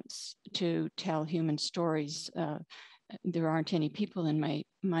plants to tell human stories. There aren't any people in my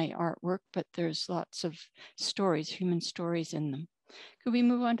artwork, but there's lots of stories, human stories in them. Could we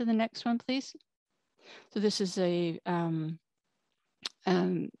move on to the next one, please? So this is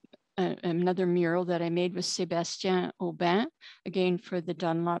another mural that I made with Sébastien Aubin, again for the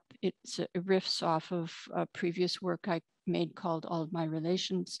Dunlop. It riffs off of a previous work I made called All of My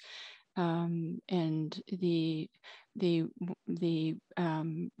Relations. And the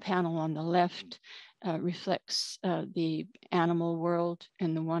panel on the left reflects the animal world,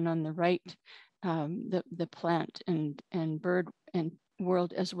 and the one on the right, the plant and bird and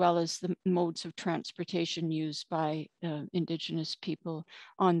world, as well as the modes of transportation used by Indigenous people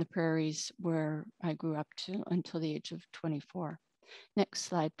on the prairies where I grew up to until the age of 24. Next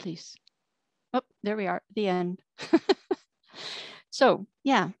slide, please. Oh, there we are, the end. So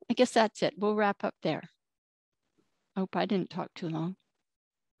yeah, I guess that's it. We'll wrap up there. I hope I didn't talk too long.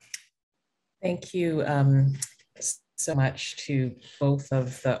 Thank you so much to both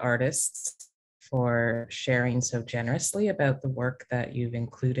of the artists for sharing so generously about the work that you've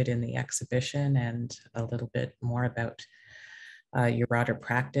included in the exhibition, and a little bit more about your broader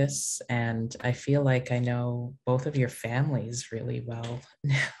practice. And I feel like I know both of your families really well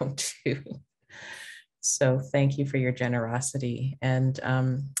now too. So thank you for your generosity. And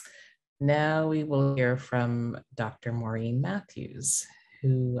now we will hear from Dr. Maureen Matthews,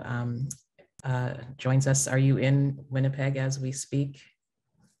 who joins us. Are you in Winnipeg as we speak?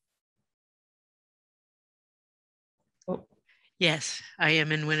 Oh. Yes, I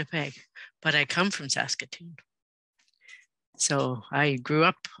am in Winnipeg, but I come from Saskatoon. So I grew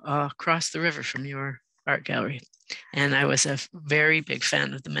up across the river from your art gallery, and I was a very big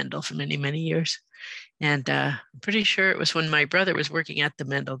fan of the Mendel for many, many years. And I'm pretty sure it was when my brother was working at the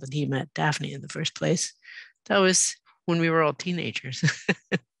Mendel that he met Daphne in the first place. That was when we were all teenagers.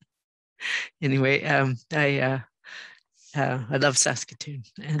 Anyway, I love Saskatoon,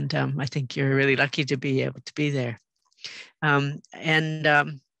 and I think you're really lucky to be able to be there.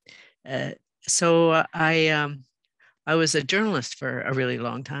 So I was a journalist for a really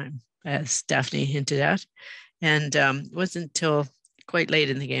long time, as Daphne hinted at, and it wasn't until quite late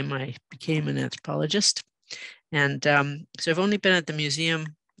in the game I became an anthropologist. And so I've only been at the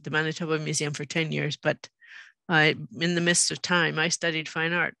museum, the Manitoba Museum, for 10 years, but in the midst of time, I studied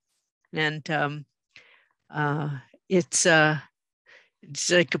fine art. And it's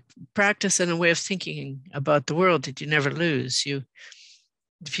like a practice and a way of thinking about the world that you never lose.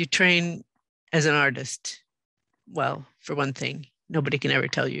 If you train as an artist, well, for one thing, nobody can ever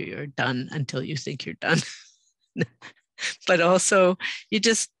tell you you're done until you think you're done. But also, you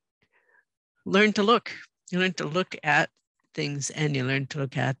just learn to look. You learn to look at things, and you learn to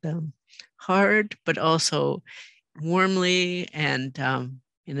look at them hard, but also warmly and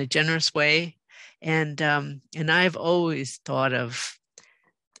in a generous way. And I've always thought of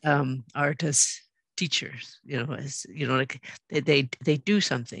art as teachers, as like they do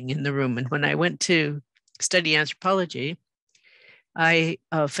something in the room. And when I went to study anthropology, I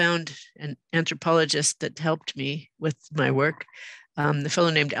found an anthropologist that helped me with my work, the fellow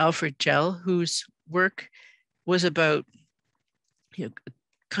named Alfred Gell, whose work was about,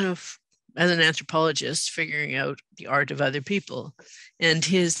 kind of as an anthropologist, figuring out the art of other people. And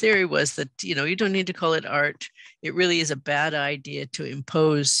his theory was that, you don't need to call it art. It really is a bad idea to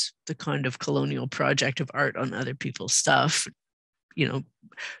impose the kind of colonial project of art on other people's stuff,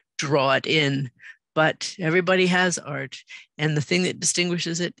 draw it in. But everybody has art. And the thing that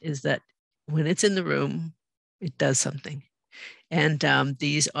distinguishes it is that when it's in the room, it does something. And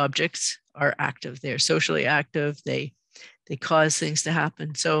these objects are active. They're socially active. They cause things to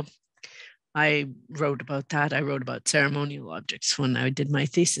happen. So I wrote about that. I wrote about ceremonial objects when I did my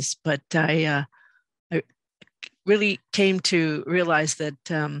thesis, but I really came to realize that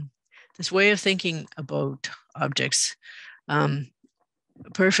this way of thinking about objects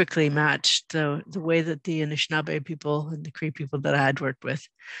perfectly matched the way that the Anishinaabe people and the Cree people that I had worked with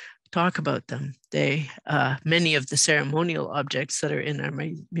talk about them. They many of the ceremonial objects that are in our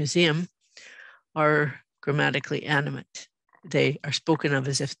museum are grammatically animate. They are spoken of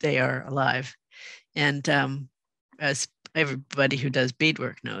as if they are alive. And as everybody who does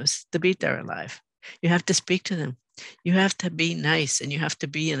beadwork knows, the beads are alive. You have to speak to them. You have to be nice, and you have to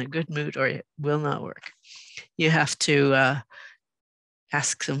be in a good mood, or it will not work. You have to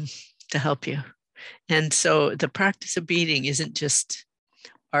ask them to help you. And so the practice of beading isn't just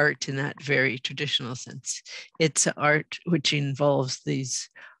art in that very traditional sense. It's art which involves these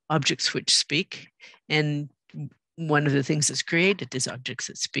objects which speak. And one of the things that's created is objects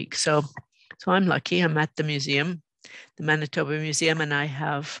that speak. So I'm lucky. I'm at the museum, the Manitoba Museum, and I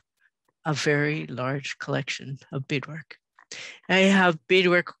have a very large collection of beadwork. I have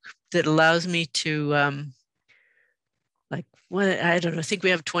beadwork that allows me to, I don't know, I think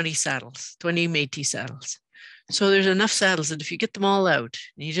we have 20 saddles, 20 Métis saddles. So there's enough saddles that if you get them all out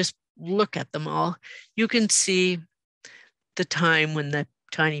and you just look at them all, you can see the time when the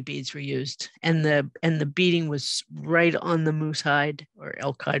tiny beads were used, and the beading was right on the moose hide or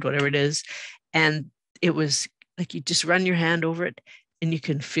elk hide, whatever it is. And it was like you just run your hand over it and you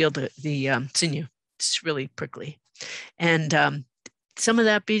can feel the sinew. It's really prickly. And some of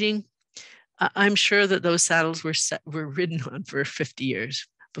that beading, I'm sure that those saddles were ridden on for 50 years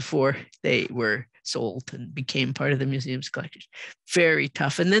before they were sold and became part of the museum's collection. Very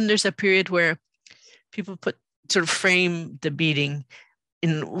tough. And then there's a period where people sort of frame the beading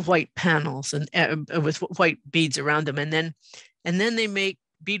in white panels and with white beads around them, and then they make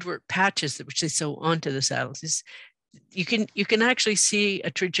beadwork patches which they sew onto the saddles. You can actually see a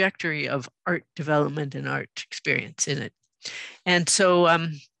trajectory of art development and art experience in it. And so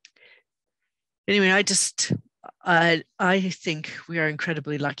anyway, I think we are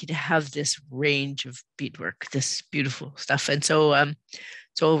incredibly lucky to have this range of beadwork, this beautiful stuff. And so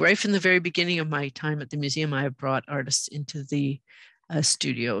right from the very beginning of my time at the museum, I have brought artists into the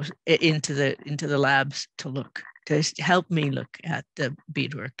studio, into the labs to help me look at the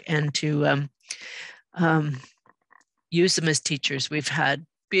beadwork and to use them as teachers. We've had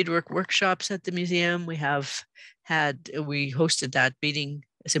beadwork workshops at the museum. We hosted that beading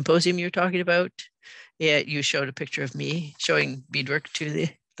symposium you're talking about. Yeah, you showed a picture of me showing beadwork to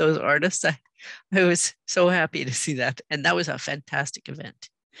those artists. I was so happy to see that, and that was a fantastic event.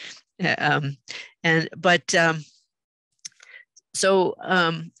 The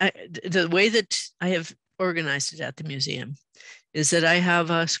way that I have organized it at the museum is that I have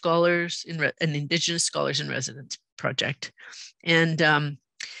an Indigenous scholars in residence project, and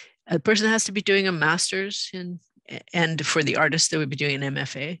a person has to be doing a master's and for the artists, they would be doing an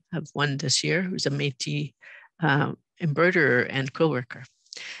MFA. I have one this year who's a Métis embroiderer and quill worker.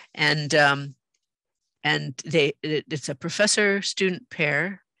 And it's a professor-student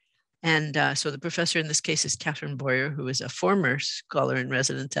pair. And so the professor in this case is Catherine Boyer, who is a former scholar in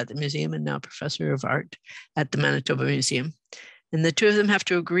residence at the museum and now professor of art at the Manitoba Museum. And the two of them have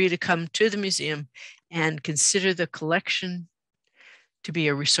to agree to come to the museum and consider the collection to be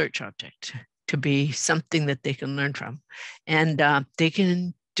a research object, to be something that they can learn from. And they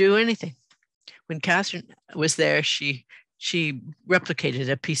can do anything. When Catherine was there, she replicated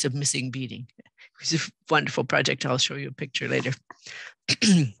a piece of missing beading. It was a wonderful project. I'll show you a picture later.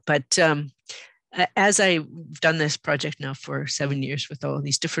 But as I've done this project now for 7 years with all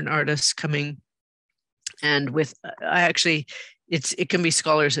these different artists coming, and with it can be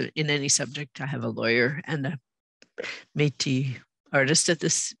scholars in any subject. I have a lawyer and a Métis artist at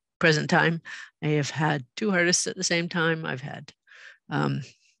this present time. I have had 2 artists at the same time. I've had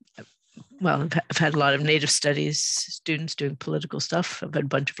I've had a lot of Native studies students doing political stuff. I've had a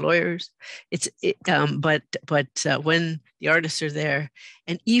bunch of lawyers. But when the artists are there,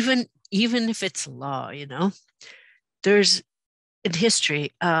 and even if it's law, there's in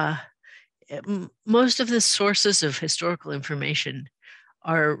history, most of the sources of historical information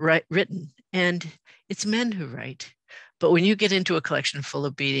are written, and it's men who write. But when you get into a collection full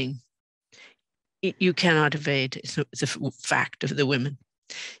of beading, you cannot evade. It's a fact of the women.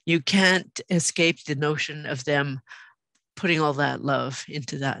 You can't escape the notion of them putting all that love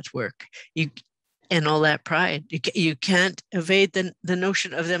into that work, and all that pride. You can't evade the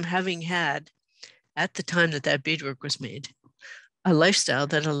notion of them having had, at the time that beadwork was made, a lifestyle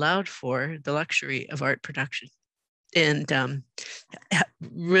that allowed for the luxury of art production, and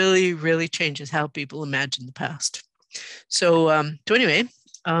really changes how people imagine the past. So anyway,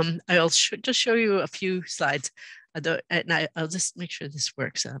 I'll just show you a few slides, and I'll just make sure this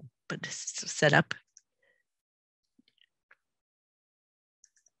works. But it's set up.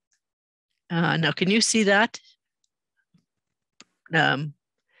 Now, can you see that? Can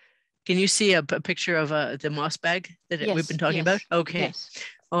you see a picture of the moss bag that we've been talking about? Okay. Yes.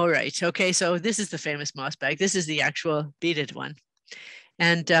 All right. Okay. So this is the famous moss bag. This is the actual beaded one.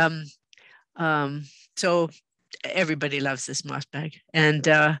 And so everybody loves this moss bag. And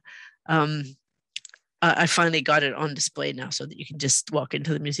I finally got it on display now so that you can just walk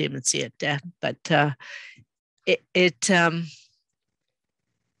into the museum and see it.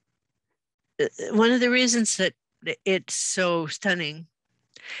 One of the reasons that it's so stunning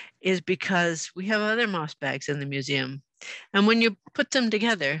is because we have other moss bags in the museum. And when you put them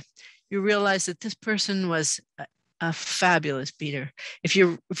together, you realize that this person was a fabulous beader. If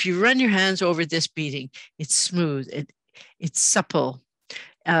you run your hands over this beading, it's smooth, it's supple.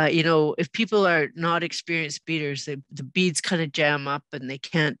 If people are not experienced beaders, the beads kind of jam up and they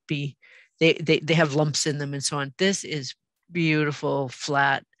can't be, they have lumps in them and so on. This is beautiful,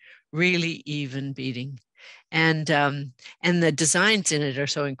 flat, really even beading. And the designs in it are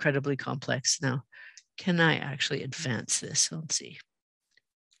so incredibly complex. Now, can I actually advance this? Let's see.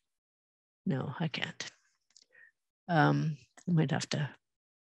 No, I can't. I might have to.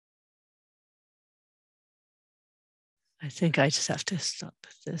 I think I just have to stop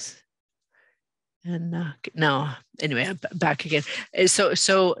this. And no, anyway, I'm back again. So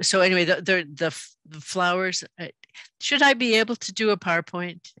anyway, the flowers. Should I be able to do a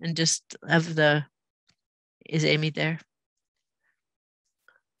PowerPoint and just have the? Is Amy there?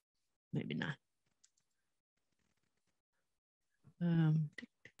 Maybe not.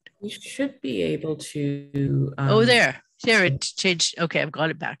 You should be able to. Oh, there it changed. Okay, I've got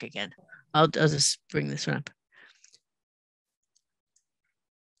it back again. I'll just bring this one up.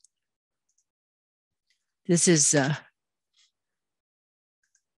 This is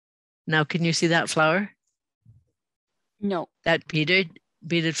now. Can you see that flower? No. That beaded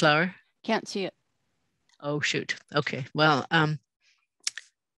flower. Can't see it. Oh shoot. Okay. Well.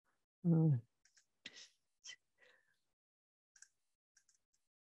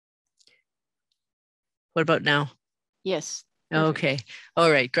 What about now? Yes. Okay.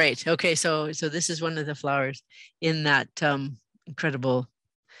 All right. Great. Okay. So this is one of the flowers in that incredible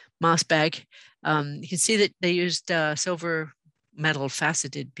moss bag. You can see that they used silver metal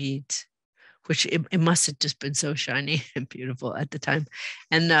faceted beads, which it must have just been so shiny and beautiful at the time.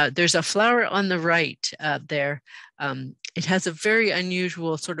 And there's a flower on the right there. It has a very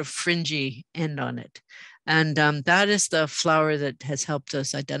unusual sort of fringy end on it. And that is the flower that has helped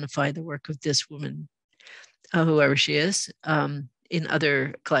us identify the work of this woman, whoever she is, in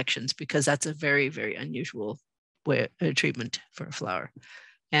other collections, because that's a very, very unusual treatment for a flower.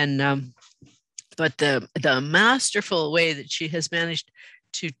 And but the masterful way that she has managed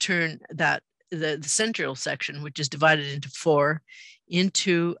to turn that the central section, which is divided into 4,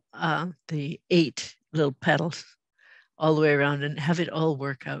 into the 8 little petals all the way around, and have it all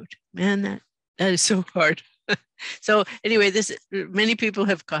work out. Man, that is so hard. So anyway, many people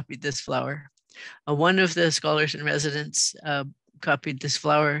have copied this flower. One of the scholars in residence copied this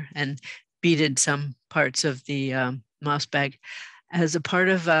flower and beaded some parts of the moss bag as a part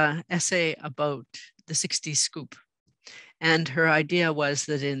of an essay about the 60s scoop. And her idea was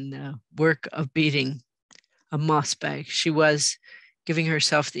that in the work of beading a moss bag, she was giving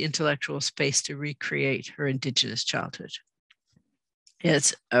herself the intellectual space to recreate her Indigenous childhood.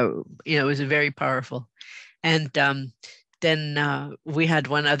 It was very powerful. And then we had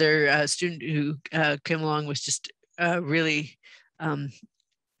one other student who came along, was just really,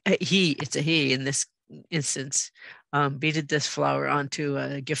 it's a he in this instance, beaded this flower onto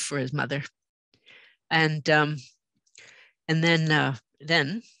a gift for his mother. And then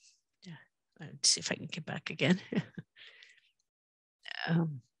let's see if I can get back again.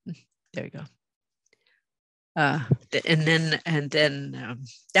 There we go. And then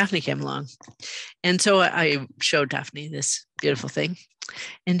Daphne came along, and so I showed Daphne this beautiful thing,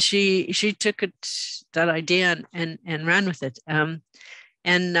 and she took that idea and ran with it.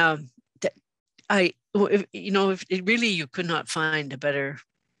 If it really, you could not find a better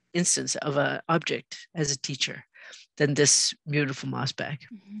instance of an object as a teacher than this beautiful moss bag.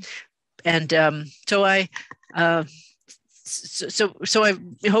 Mm-hmm. And so I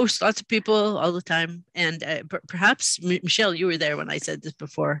host lots of people all the time, and perhaps Michelle, you were there when I said this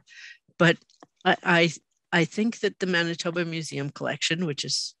before, but I I think that the Manitoba Museum collection, which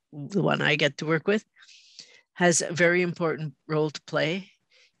is the one I get to work with, has a very important role to play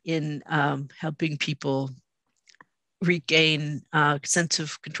in helping people regain a sense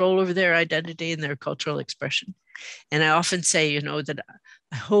of control over their identity and their cultural expression. And I often say, that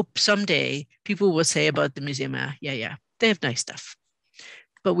I hope someday people will say about the museum, yeah, they have nice stuff,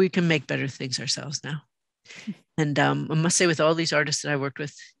 but we can make better things ourselves now. And I must say, with all these artists that I worked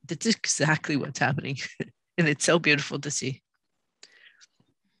with, that's exactly what's happening. And it's so beautiful to see.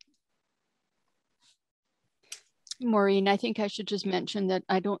 Maureen, I think I should just mention that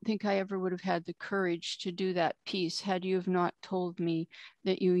I don't think I ever would have had the courage to do that piece had you have not told me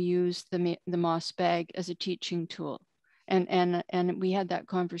that you used the moss bag as a teaching tool. And we had that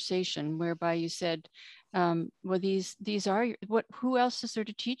conversation whereby you said, well, these are who else is there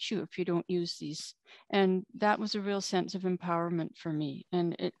to teach you if you don't use these? And that was a real sense of empowerment for me,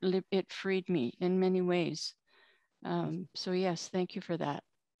 and it freed me in many ways. So yes, thank you for that.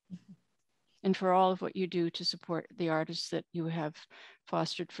 And for all of what you do to support the artists that you have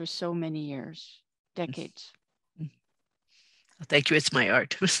fostered for so many years, decades. Thank you. It's my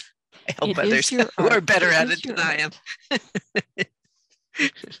art. I help It others who are better at it than I am.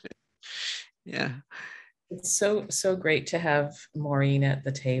 Yeah. It's so great to have Maureen at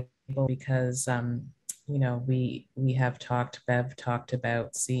the table because we have Bev talked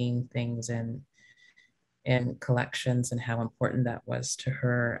about seeing things in collections and how important that was to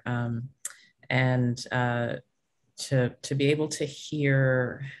her. And to be able to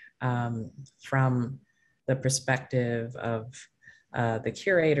hear from the perspective of the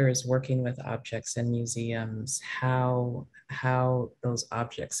curators working with objects in museums, how those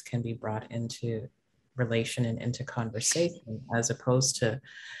objects can be brought into relation and into conversation, as opposed to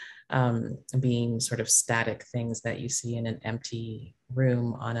being sort of static things that you see in an empty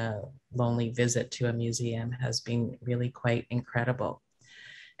room on a lonely visit to a museum, has been really quite incredible.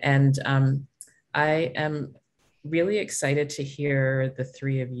 And I am really excited to hear the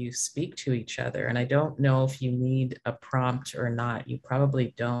three of you speak to each other. And I don't know if you need a prompt or not. You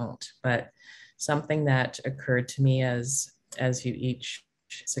probably don't, but something that occurred to me as you each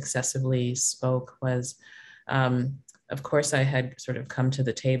successively spoke was, of course, I had sort of come to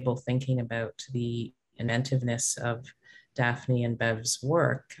the table thinking about the inventiveness of Daphne and Bev's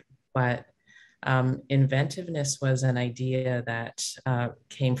work, but inventiveness was an idea that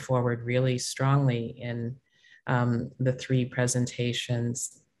came forward really strongly in the three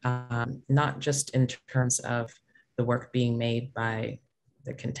presentations, not just in terms of the work being made by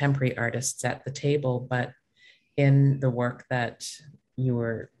the contemporary artists at the table, but in the work that you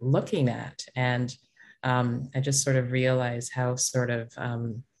were looking at. And I just sort of realized how sort of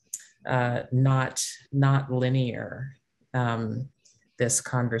not linear this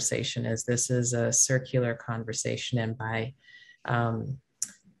conversation is. This is a circular conversation, and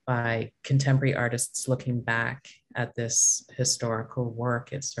by contemporary artists looking back at this historical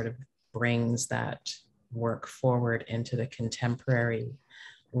work, it sort of brings that work forward into the contemporary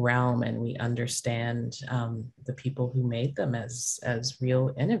realm, and we understand the people who made them as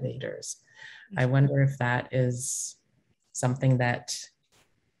real innovators. I wonder if that is something that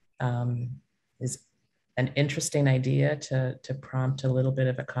is an interesting idea to prompt a little bit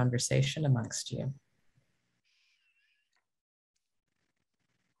of a conversation amongst you.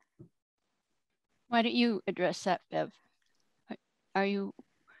 Why don't you address that, Bev? Is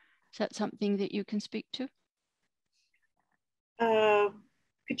that something that you can speak to?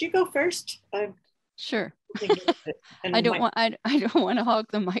 Could you go first? Sure. I don't want to hog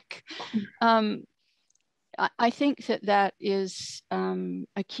the mic. I think that is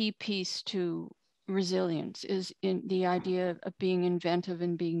a key piece to resilience, is in the idea of being inventive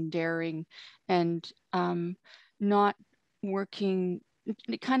and being daring, and not working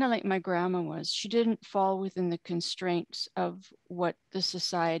kind of like my grandma was. She didn't fall within the constraints of what the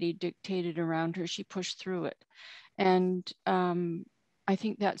society dictated around her. She pushed through it. And I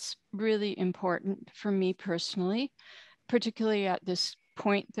think that's really important for me personally, particularly at this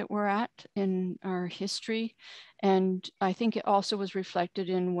point that we're at in our history. And I think it also was reflected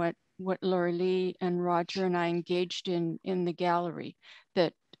in what Lorilee and Roger and I engaged in the gallery,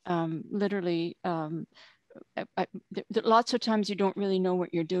 that literally lots of times you don't really know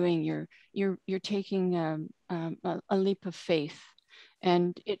what you're doing. You're taking a leap of faith,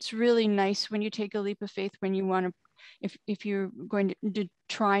 and it's really nice when you take a leap of faith, when you want to, if you're going to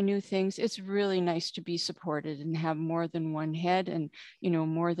try new things. It's really nice to be supported and have more than one head, and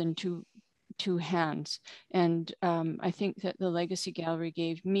more than two two hands. And I think that the Legacy Gallery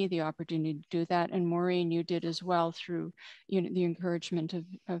gave me the opportunity to do that. And Maureen, you did as well through the encouragement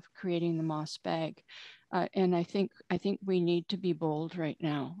of creating the moss bag. And I think we need to be bold right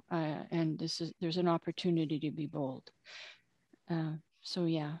now. And there's an opportunity to be bold. So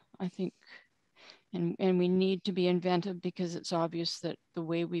yeah, I think, and we need to be inventive, because it's obvious that the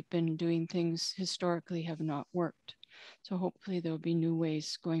way we've been doing things historically have not worked. So hopefully there'll be new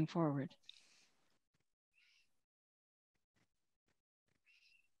ways going forward.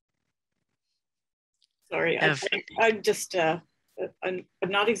 Sorry, I'm just, I'm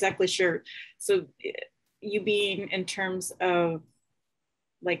not exactly sure. So you mean in terms of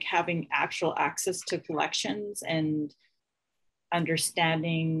like having actual access to collections and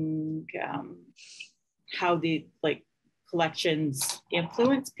understanding how the collections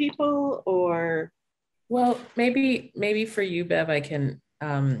influence people, or? Well, maybe for you, Bev, I can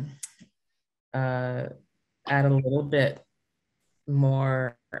add a little bit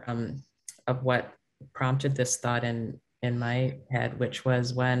more of what prompted this thought in my head, which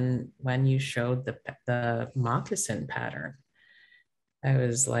was when you showed the moccasin pattern. I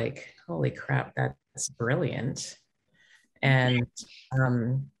was like, holy crap, that's brilliant. And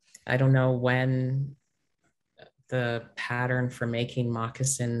I don't know when the pattern for making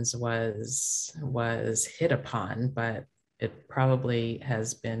moccasins was hit upon, but it probably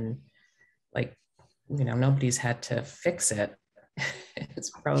has been like, nobody's had to fix it.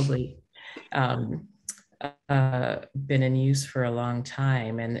 It's probably been in use for a long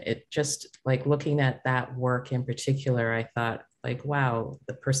time. And it just, like, looking at that work in particular, I thought, like, wow,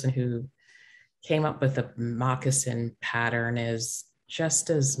 the person who came up with the moccasin pattern is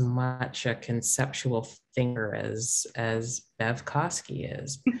just as much a conceptual thinker as Bev Koski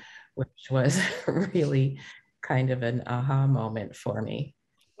is, which was really kind of an aha moment for me.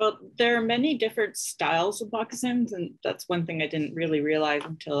 Well, there are many different styles of moccasins, and that's one thing I didn't really realize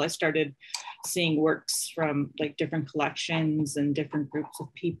until I started seeing works from like different collections and different groups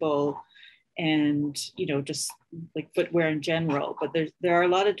of people, and just like footwear in general. But there are a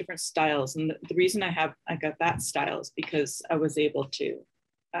lot of different styles, and the reason I got that style is because I was able to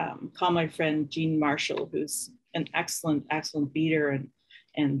call my friend Jean Marshall, who's an excellent beater,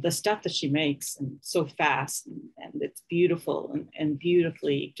 and the stuff that she makes, and so fast, and it's beautiful, and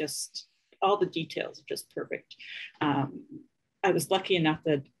beautifully, just all the details are just perfect. I was lucky enough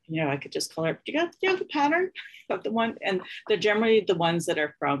that I could just call her, do you have the pattern of the one? And they're generally the ones that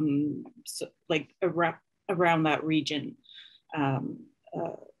are from like around that region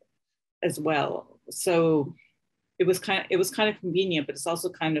as well. So it was kind of convenient, but it's also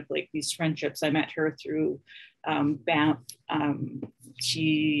kind of like these friendships. I met her through Banff.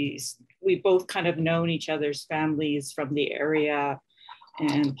 We both kind of known each other's families from the area,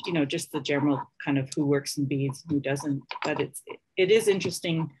 and just the general kind of who works in beads and who doesn't. But it is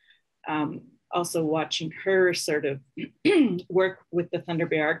interesting also watching her sort of work with the Thunder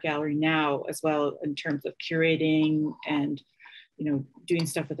Bay Art Gallery now as well, in terms of curating and doing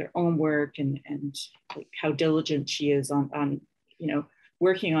stuff with her own work, and like how diligent she is on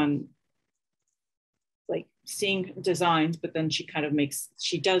working on like seeing designs, but then she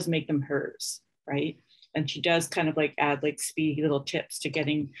does make them hers, right? And she does kind of like add like speedy little tips to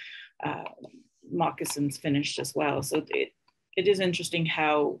getting moccasins finished as well. So it is interesting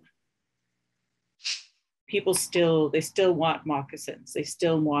how people still want moccasins. They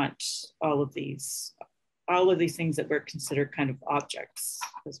still want all of these things that were considered kind of objects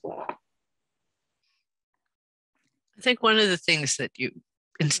as well. I think one of the things that you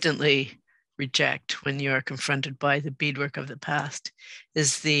instantly reject when you are confronted by the beadwork of the past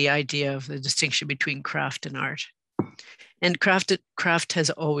is the idea of the distinction between craft and art. And craft has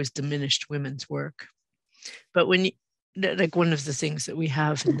always diminished women's work. But when you, like, one of the things that we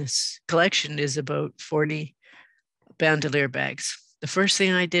have in this collection is about 40 bandolier bags. The first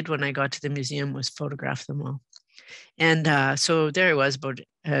thing I did when I got to the museum was photograph them all. And so there I was about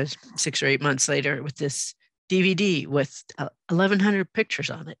 6 or 8 months later with this DVD with 1,100 pictures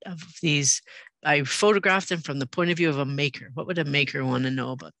on it of these. I photographed them from the point of view of a maker. What would a maker want to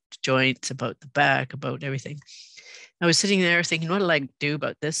know about the joints, about the back, about everything? I was sitting there thinking, what do I do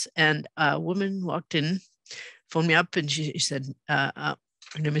about this? And a woman walked in, phoned me up, and she said, her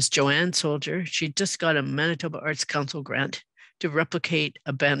name is Joanne Soldier. She just got a Manitoba Arts Council grant to replicate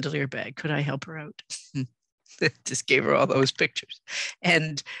a bandolier bag. Could I help her out? Just gave her all those pictures.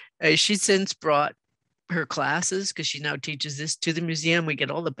 And she's since brought her classes, because she now teaches this, to the museum. We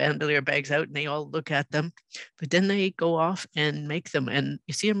get all the bandolier bags out and they all look at them, but then they go off and make them, and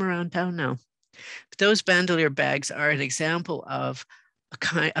you see them around town now. But those bandolier bags are an example of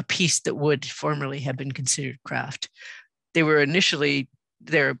a piece that would formerly have been considered craft. They were initially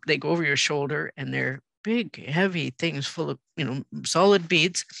they go over your shoulder, and they're big, heavy things full of, solid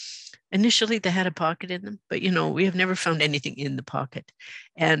beads. Initially, they had a pocket in them, but we have never found anything in the pocket,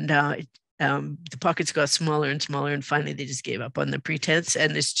 and the pockets got smaller and smaller, and finally they just gave up on the pretense,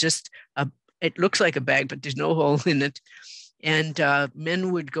 and it's just it looks like a bag, but there's no hole in it. And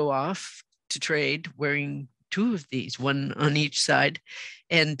men would go off to trade wearing two of these, one on each side.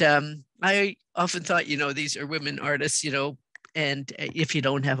 And I often thought, these are women artists, and if you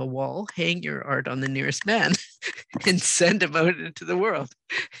don't have a wall, hang your art on the nearest man and send him out into the world.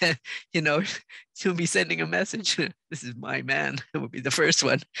 He'll be sending a message. This is my man. It will be the first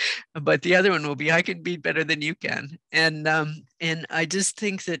one. But the other one will be, I can bead better than you can. And I just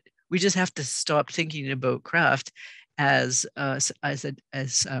think that we just have to stop thinking about craft as a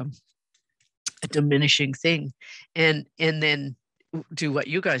diminishing thing, and then do what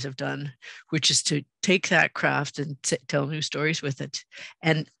you guys have done, which is to take that craft and tell new stories with it.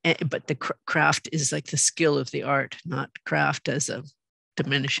 But the craft is like the skill of the art, not craft as a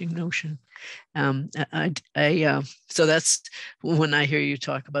diminishing notion. So that's when I hear you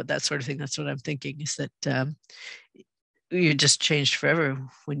talk about that sort of thing, that's what I'm thinking, is that you just changed forever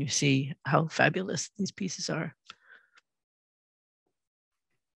when you see how fabulous these pieces are.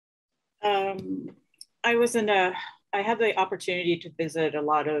 I had the opportunity to visit a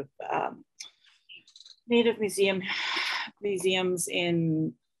lot of Native museums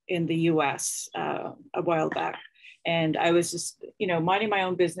in the US a while back. And I was just, minding my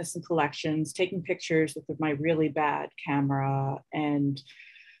own business and collections, taking pictures with my really bad camera. And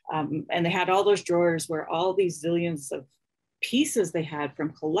they had all those drawers where all these zillions of pieces they had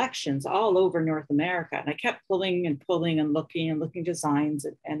from collections all over North America. And I kept pulling and looking designs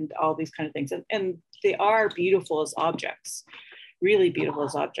and all these kind of things. And they are beautiful as objects, really beautiful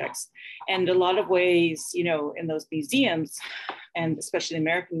as objects. And a lot of ways, in those museums, and especially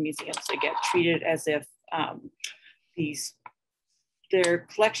American museums, they get treated as if they're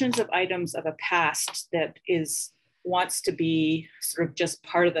collections of items of a past that wants to be sort of just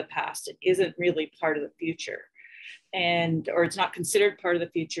part of the past. It isn't really part of the future. Or it's not considered part of the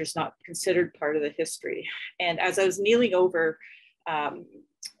future, it's not considered part of the history. And as I was kneeling over,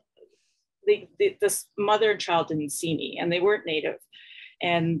 this mother and child didn't see me, and they weren't Native.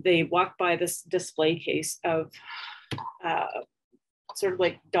 And they walked by this display case of sort of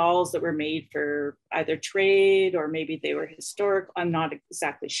like dolls that were made for either trade or maybe they were historic. I'm not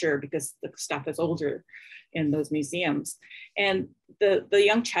exactly sure because the stuff is older in those museums. And the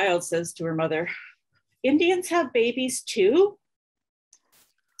young child says to her mother, "Indians have babies too?"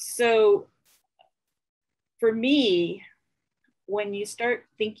 So for me, when you start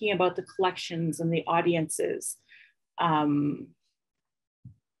thinking about the collections and the audiences,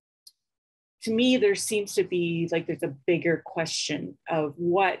 to me, there seems to be like there's a bigger question of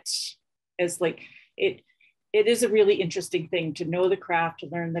what is like, it is a really interesting thing to know the craft, to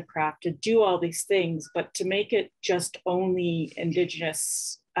learn the craft, to do all these things, but to make it just only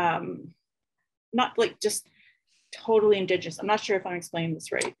Indigenous, not like just totally Indigenous, I'm not sure if I'm explaining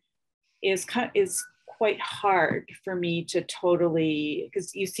this right, is quite hard for me to totally,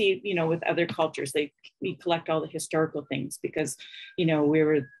 because you see, with other cultures, we collect all the historical things because, we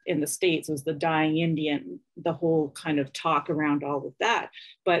were in the States, it was the dying Indian, the whole kind of talk around all of that.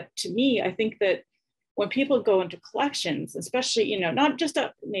 But to me, I think that when people go into collections, especially, not just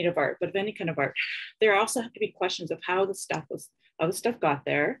of Native art, but of any kind of art, there also have to be questions of how the stuff got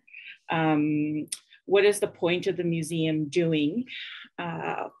there. What is the point of the museum doing?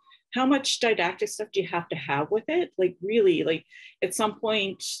 How much didactic stuff do you have to have with it? Like really, like at some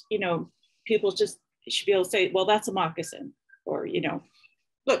point, people just should be able to say, well, that's a moccasin, or,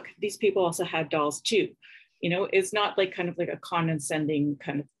 look, these people also had dolls too. It's not like kind of like a condescending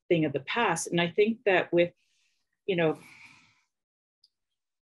kind of thing of the past. And I think that with,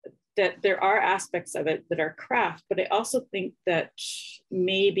 that there are aspects of it that are craft, but I also think that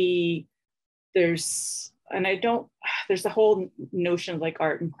maybe there's the whole notion of like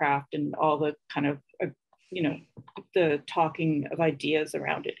art and craft and all the kind of, the talking of ideas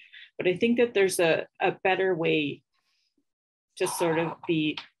around it. But I think that there's a better way to sort of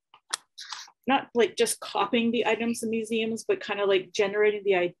be, not like just copying the items in museums, but kind of like generating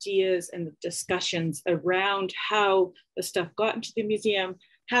the ideas and the discussions around how the stuff got into the museum,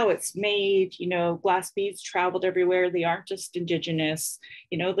 how it's made, glass beads traveled everywhere. They aren't just Indigenous,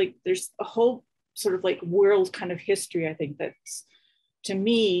 like there's a whole sort of like world kind of history, I think that's, to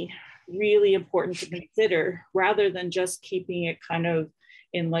me, really important to consider, rather than just keeping it kind of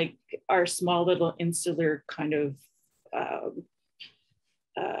in like our small little insular kind of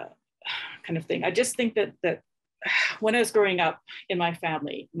kind of thing. I just think that when I was growing up in my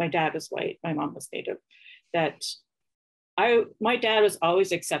family, my dad was white, my mom was Native, that my dad was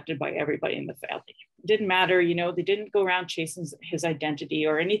always accepted by everybody in the family. It didn't matter, you know, they didn't go around chasing his identity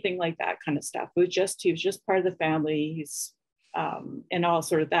or anything like that kind of stuff. He was just part of the family. He's and all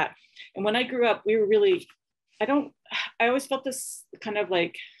sort of that. And when I grew up, we were really, I always felt this kind of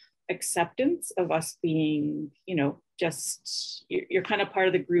like acceptance of us being, you know, just you're kind of part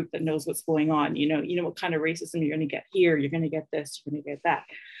of the group that knows what's going on. You know what kind of racism you're going to get here, you're going to get this, you're going to get that.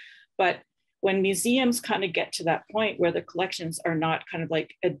 But when museums kind of get to that point where the collections are not kind of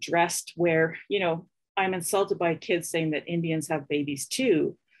like addressed, where, you know, I'm insulted by kids saying that Indians have babies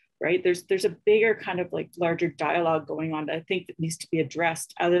too, right? There's a bigger kind of like larger dialogue going on that I think that needs to be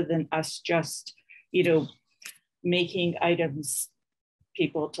addressed, other than us just, you know, making items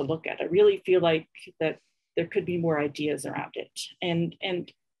people to look at. I really feel like that there could be more ideas around it. And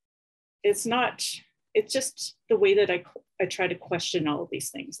it's just the way that I try to question all of these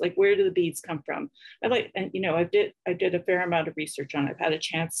things. Like, where do the beads come from? And you know, I did a fair amount of research on it. I've had a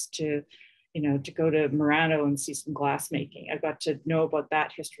chance to, you know, to go to Murano and see some glass making. I got to know about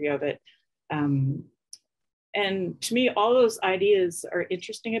that history of it. And to me, all those ideas are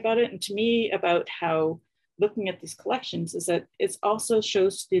interesting about it. And to me, about how looking at these collections is that it also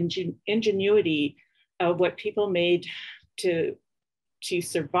shows the ingenuity of what people made to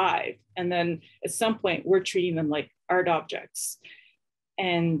survive. And then at some point, we're treating them like art objects.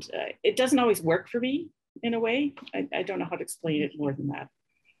 And it doesn't always work for me in a way. I don't know how to explain it more than that.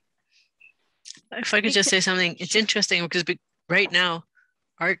 If I could just say something, it's interesting because right now,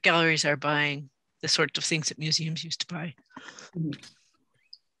 art galleries are buying the sort of things that museums used to buy. Mm-hmm.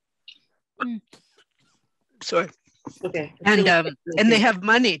 Sorry. Okay. And they have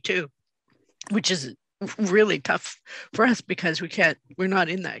money too, which is really tough for us because we're not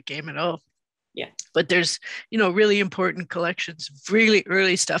in that game at all. Yeah. But there's, you know, really important collections, really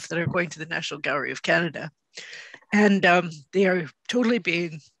early stuff that are going to the National Gallery of Canada. And they are totally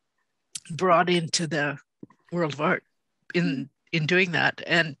being brought into the world of art in doing that.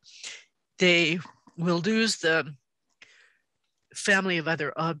 And they will lose the family of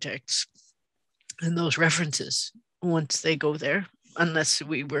other objects and those references once they go there, unless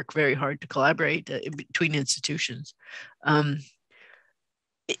we work very hard to collaborate between institutions.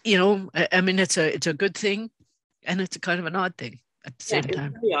 You know, I mean, it's a good thing, and it's a kind of an odd thing at the same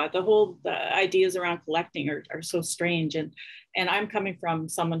time. Yeah, the ideas around collecting are so strange, and I'm coming from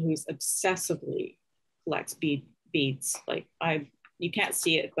someone who's obsessively collects beads. Like, you can't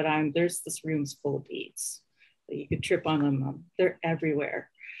see it, but there's this room's full of beads. You could trip on them; they're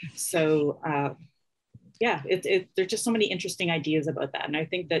everywhere. So. Yeah, there's just so many interesting ideas about that. And I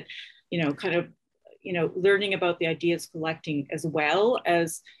think that, you know, kind of, you know, learning about the ideas collecting as well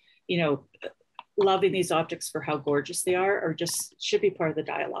as, you know, loving these objects for how gorgeous they are, or just should be part of the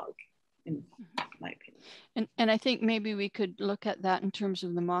dialogue, in my opinion. And I think maybe we could look at that in terms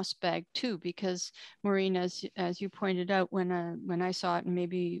of the moss bag too, because Maureen, as you pointed out, when I saw it, and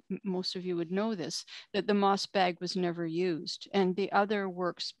maybe most of you would know this, that the moss bag was never used, and the other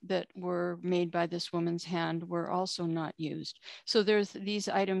works that were made by this woman's hand were also not used. So these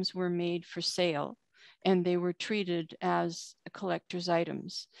items were made for sale, and they were treated as collector's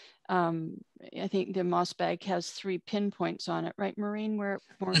items. I think the moss bag has 3 pinpoints on it, right, Maureen, where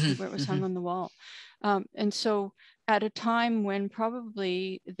it was hung on the wall. And so at a time when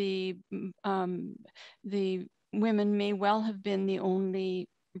probably the women may well have been the only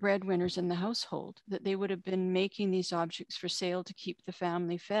breadwinners in the household, that they would have been making these objects for sale to keep the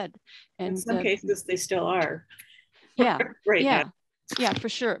family fed. And in some cases, they still are. Yeah, right yeah. now. Yeah, for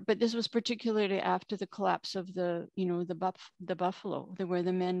sure. But this was particularly after the collapse of the buffalo, where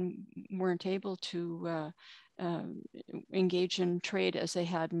the men weren't able to engage in trade as they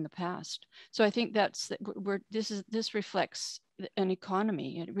had in the past. So I think this reflects an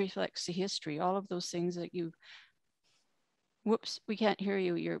economy. It reflects the history. All of those things that you. Whoops, we can't hear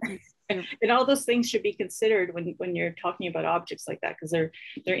you. You're and all those things should be considered when you're talking about objects like that, because they're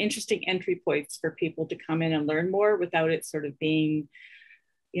interesting entry points for people to come in and learn more without it sort of being,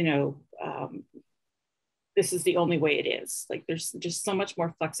 you know, this is the only way it is. Like, there's just so much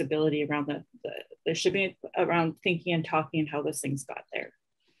more flexibility around there should be around thinking and talking and how those things got there,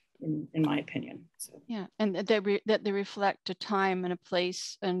 in my opinion. So yeah, and that they reflect a time and a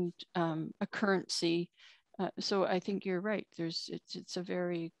place and a currency. So I think you're right. It's a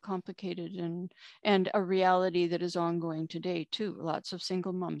very complicated and a reality that is ongoing today too. Lots of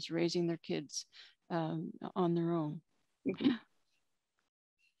single moms raising their kids on their own. Mm-hmm.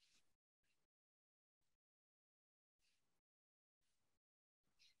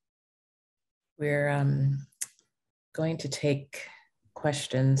 We're going to take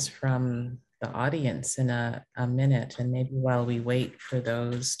questions from the audience in a minute, and maybe while we wait for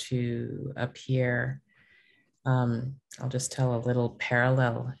those to appear, I'll just tell a little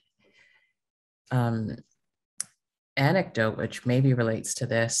parallel anecdote, which maybe relates to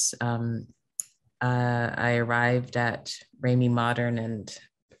this. I arrived at Remai Modern and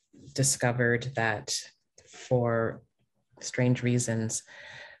discovered that for strange reasons,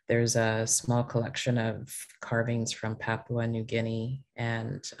 there's a small collection of carvings from Papua New Guinea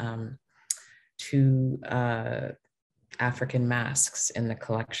and two African masks in the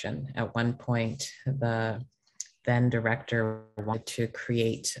collection. At one point, the then director wanted to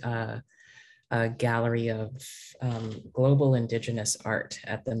create a gallery of global Indigenous art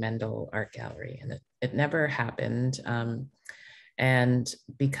at the Mendel Art Gallery, and it never happened. And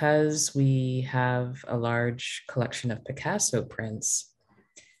because we have a large collection of Picasso prints,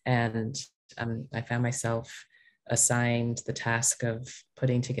 and I found myself assigned the task of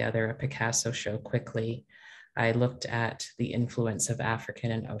putting together a Picasso show quickly, I looked at the influence of African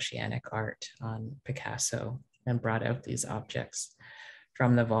and oceanic art on Picasso and brought out these objects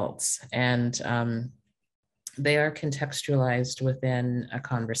from the vaults. And they are contextualized within a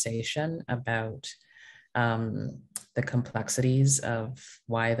conversation about the complexities of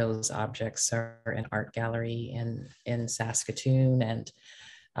why those objects are in an art gallery in Saskatoon, and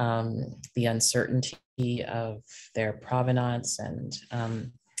the uncertainty of their provenance and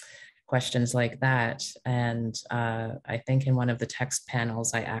questions like that. And I think in one of the text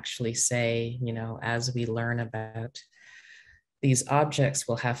panels, I actually say, you know, as we learn about these objects,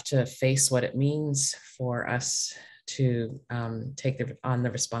 we'll have to face what it means for us to take on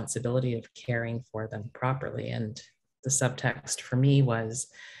the responsibility of caring for them properly. And the subtext for me was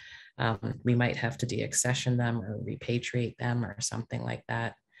we might have to deaccession them or repatriate them or something like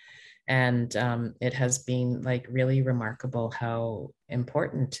that. And it has been like really remarkable how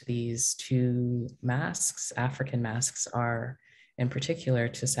important these two masks, African masks, are in particular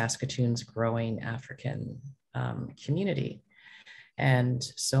to Saskatoon's growing African community. And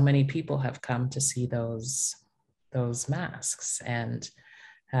so many people have come to see those masks and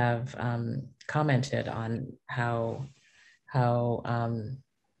have commented on how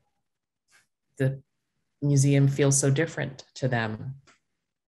the museum feels so different to them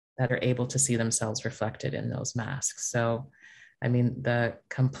that are able to see themselves reflected in those masks. So, I mean, the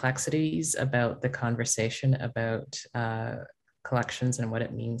complexities about the conversation about collections and what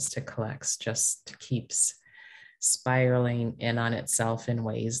it means to collect just keeps spiraling in on itself in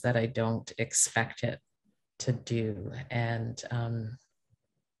ways that I don't expect it to do. And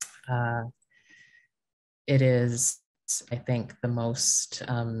it is, I think, the most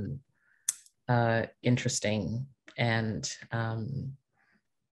interesting and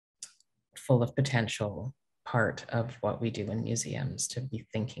full of potential part of what we do in museums, to be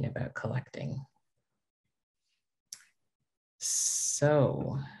thinking about collecting.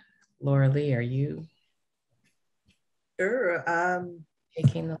 So, Lorilee, are you Sure.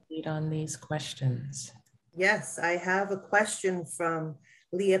 taking the lead on these questions? Yes, I have a question from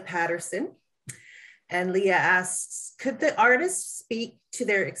Leah Patterson. And Leah asks, could the artists speak to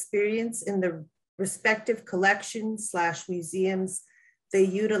their experience in the respective collections / museums they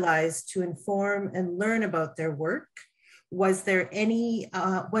utilize to inform and learn about their work? Was there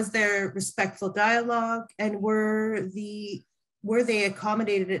respectful dialogue, and were they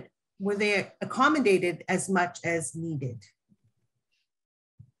accommodated as much as needed?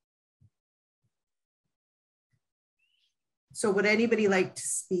 So would anybody like to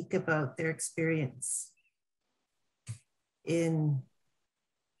speak about their experience in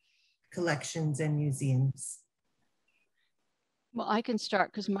collections and museums? Well, I can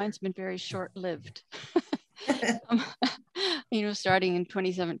start because mine's been very short-lived. You know, starting in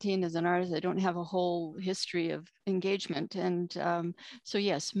 2017 as an artist, I don't have a whole history of engagement. And so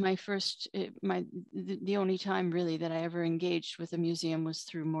yes, the only time really that I ever engaged with a museum was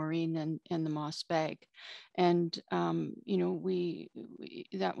through Maureen and the Moss Bag. And, you know,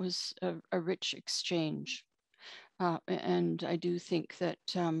 that was a rich exchange. And I do think that,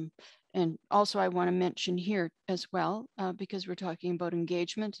 and also I want to mention here as well, because we're talking about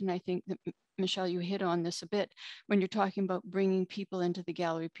engagement, and I think that Michelle, you hit on this a bit when you're talking about bringing people into the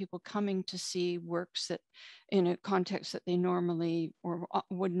gallery, people coming to see works that in a context that they normally or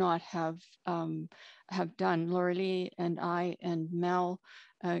would not have done. Lorilee and I and Mel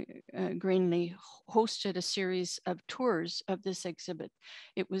Greenlee hosted a series of tours of this exhibit.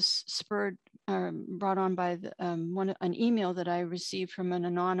 It was brought on by an email that I received from an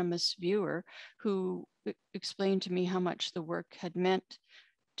anonymous viewer who explained to me how much the work had meant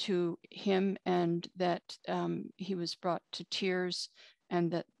to him, and that he was brought to tears,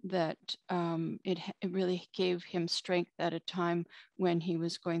 and that it really gave him strength at a time when he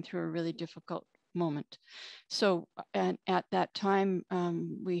was going through a really difficult moment. So, and at that time,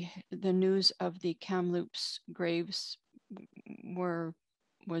 the news of the Kamloops graves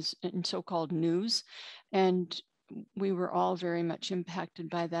was in so-called news, and we were all very much impacted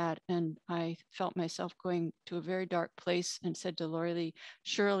by that. And I felt myself going to a very dark place and said to Lorilee,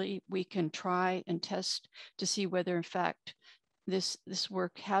 surely we can try and test to see whether in fact this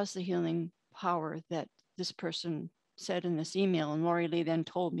work has the healing power that this person said in this email. And Lorilee then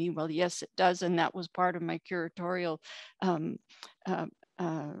told me, well, yes, it does. And that was part of my curatorial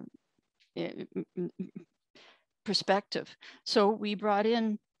perspective. So we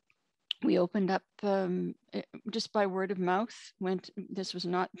opened up just by word of mouth. This was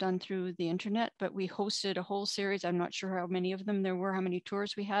not done through the internet, but we hosted a whole series. I'm not sure how many of them there were, how many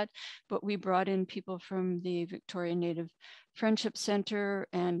tours we had, but we brought in people from the Victoria Native Friendship Center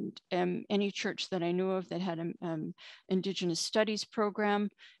and any church that I knew of that had an Indigenous studies program.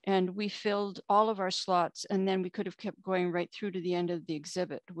 And we filled all of our slots, and then we could have kept going right through to the end of the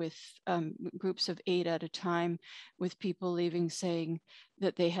exhibit with groups of 8 at a time, with people leaving saying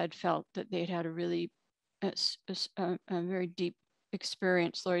that they had felt that they had a really a very deep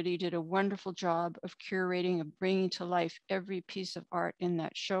experience. Lorilee did a wonderful job of curating, of bringing to life every piece of art in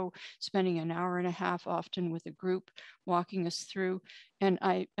that show, spending an hour and a half often with a group, walking us through. And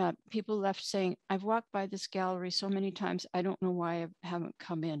people left saying, I've walked by this gallery so many times, I don't know why I haven't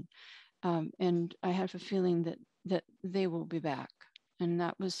come in. And I have a feeling that they will be back. And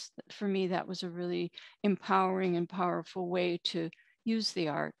that was, for me, that was a really empowering and powerful way to use the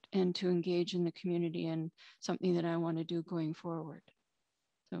art and to engage in the community, and something that I want to do going forward.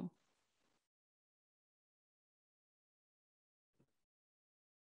 So.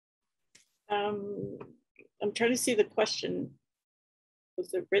 I'm trying to see the question.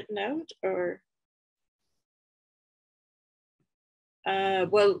 Was it written out or?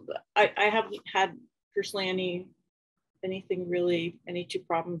 Well, I haven't had personally anything really, any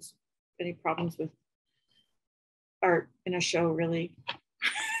problems with art in a show, really.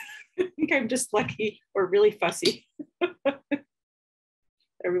 I think I'm just lucky or really fussy.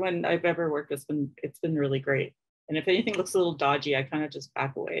 Everyone I've ever worked with, it's been really great. And if anything looks a little dodgy, I kind of just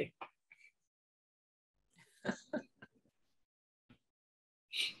back away.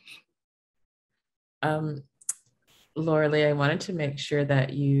 Lorilee, I wanted to make sure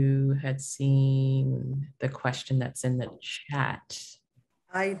that you had seen the question that's in the chat.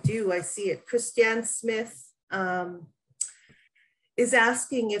 I do, I see it. Christiane Smith is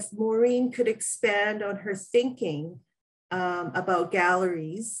asking if Maureen could expand on her thinking about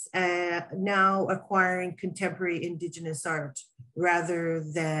galleries now acquiring contemporary Indigenous art rather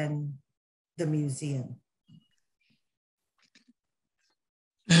than the museum.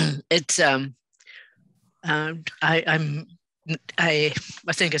 It's I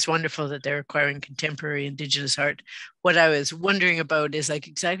think it's wonderful that they're acquiring contemporary Indigenous art. What I was wondering about is like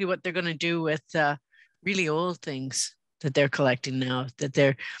exactly what they're going to do with really old things that they're collecting now,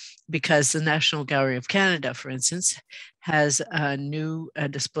 because the National Gallery of Canada, for instance, has a new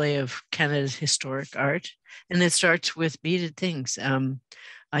display of Canada's historic art, and it starts with beaded things.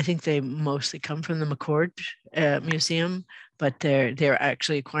 I think they mostly come from the McCord Museum, but they're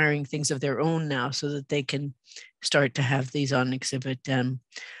actually acquiring things of their own now so that they can start to have these on exhibit.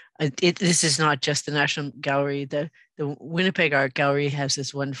 This is not just the National Gallery. The Winnipeg Art Gallery has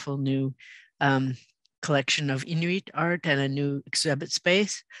this wonderful new collection of Inuit art and a new exhibit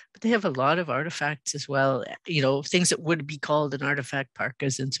space, but they have a lot of artifacts as well, things that would be called an artifact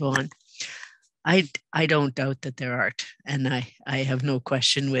parkas and so on. I don't doubt that they're art, and I have no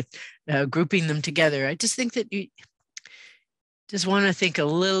question with grouping them together. I just think that you just want to think a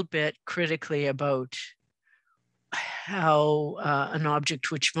little bit critically about how an object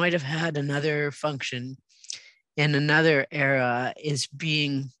which might have had another function in another era is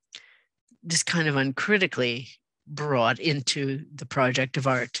being just kind of uncritically brought into the project of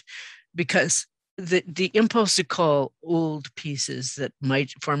art, because the impulse to call old pieces that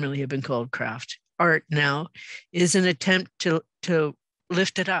might formerly have been called craft art now is an attempt to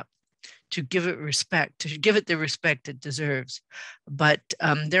lift it up, to give it respect, to give it the respect it deserves. But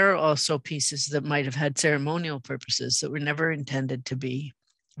there are also pieces that might have had ceremonial purposes that were never intended to be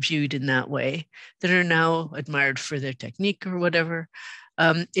viewed in that way, that are now admired for their technique or whatever.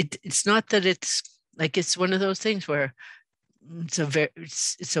 It's not that it's one of those things where it's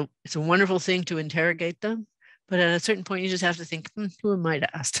a wonderful thing to interrogate them, but at a certain point you just have to think, who am I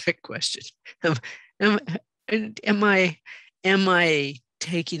to ask that question? Am I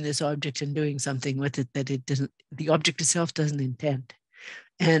taking this object and doing something with it that it doesn't, the object itself doesn't intend.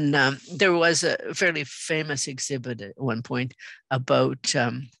 And there was a fairly famous exhibit at one point about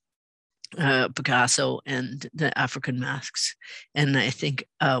Picasso and the African masks. And I think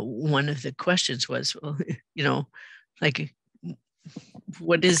one of the questions was, well, you know, like,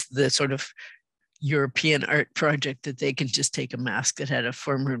 what is the sort of European art project that they can just take a mask that had a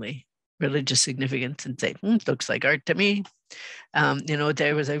formerly religious significance and say, looks like art to me. You know,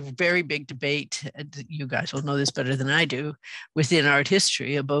 there was a very big debate, you guys will know this better than I do, within art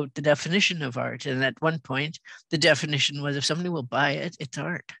history about the definition of art. And at one point, the definition was if somebody will buy it, it's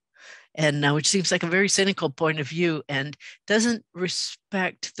art. And now, which seems like a very cynical point of view and doesn't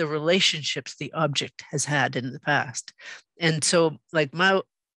respect the relationships the object has had in the past. And so, like,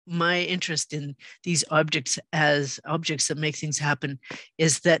 my interest in these objects as objects that make things happen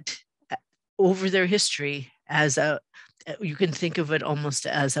is that over their history, as a, you can think of it almost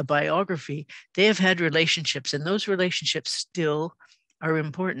as a biography, they have had relationships, and those relationships still are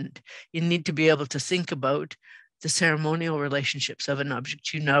important. You need to be able to think about the ceremonial relationships of an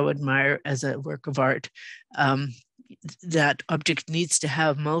object you now admire as a work of art. That object needs to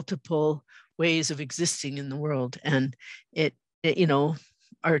have multiple ways of existing in the world, and it you know,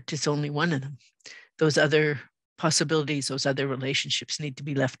 art is only one of them. Those other possibilities, those other relationships need to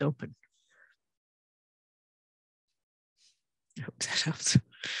be left open. I hope that helps.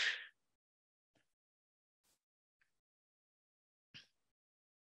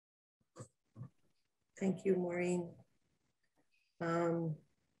 Thank you, Maureen.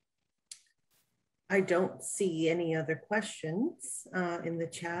 I don't see any other questions in the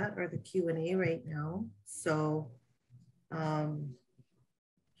chat or the Q&A right now. So are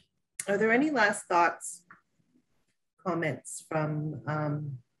there any last thoughts, comments from,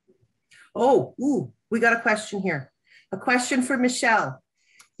 we got a question here. A question for Michelle.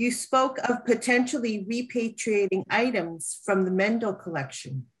 You spoke of potentially repatriating items from the Mendel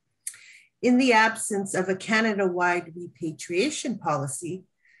collection. In the absence of a Canada-wide repatriation policy,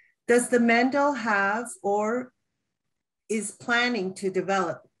 does the Mendel have or is planning to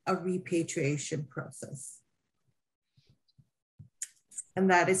develop a repatriation process?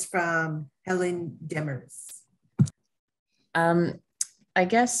 And that is from Helen Demers. I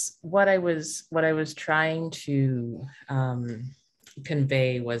guess what I was trying to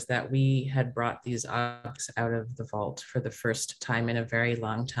convey was that we had brought these objects out of the vault for the first time in a very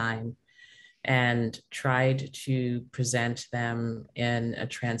long time, and tried to present them in a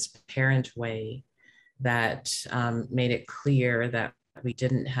transparent way that made it clear that we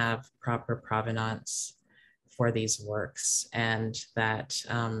didn't have proper provenance for these works, and that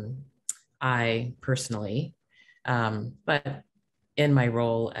I personally, but in my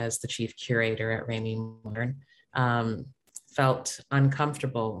role as the chief curator at Remai Modern, felt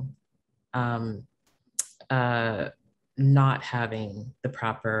uncomfortable not having the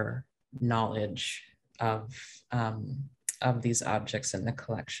proper knowledge of these objects in the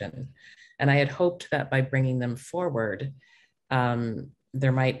collection. And I had hoped that by bringing them forward,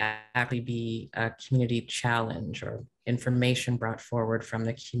 there might actually be a community challenge or information brought forward from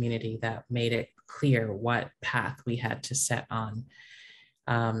the community that made it clear what path we had to set on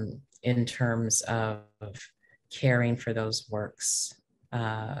in terms of caring for those works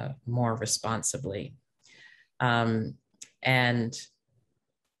more responsibly. And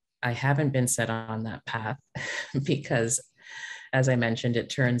I haven't been set on that path because, as I mentioned, it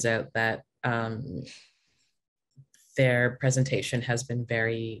turns out that their presentation has been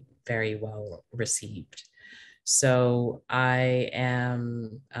very, very well received. So I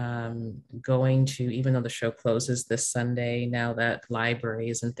am going to, even though the show closes this Sunday, now that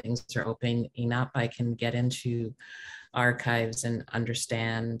libraries and things are opening up, I can get into archives and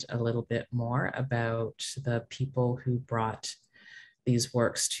understand a little bit more about the people who brought these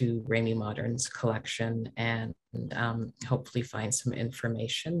works to Remai Modern's collection, and hopefully find some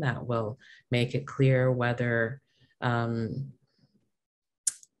information that will make it clear whether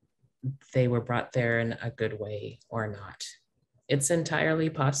they were brought there in a good way or not. It's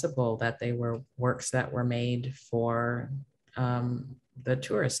entirely possible that they were works that were made for the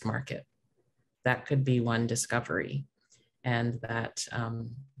tourist market. That could be one discovery, and that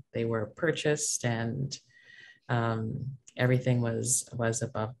they were purchased and everything was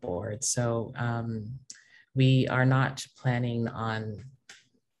above board. So we are not planning on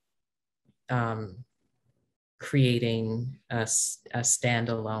creating a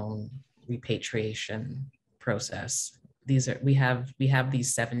standalone repatriation process. We have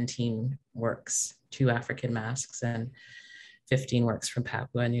these 17 works, 2 African masks and 15 works from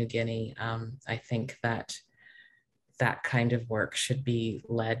Papua New Guinea. I think that that kind of work should be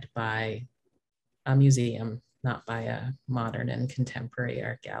led by a museum, not by a modern and contemporary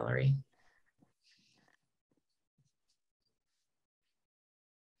art gallery.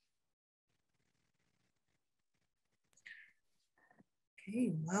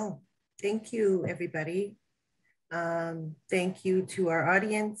 Okay, well, thank you, everybody. Thank you to our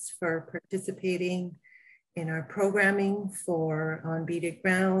audience for participating in our programming on Beaded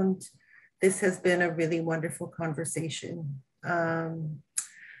Ground. This has been a really wonderful conversation. I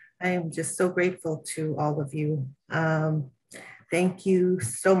am just so grateful to all of you. Thank you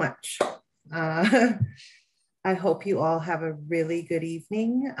so much. I hope you all have a really good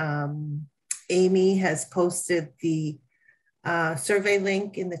evening. Amy has posted the survey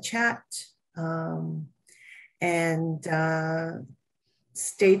link in the chat.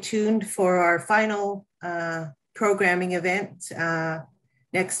 Stay tuned for our final programming event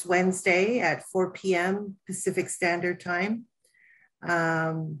next Wednesday at 4 p.m. Pacific Standard Time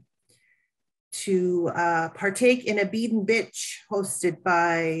to partake in a Bead and Bitch hosted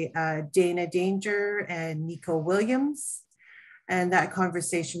by Dana Danger and Nico Williams. And that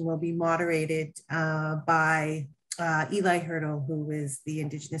conversation will be moderated by Eli Hurdle, who is the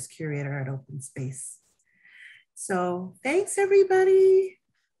Indigenous Curator at Open Space. So thanks, everybody.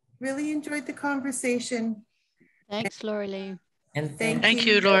 Really enjoyed the conversation. Thanks, Lorilee. And Thank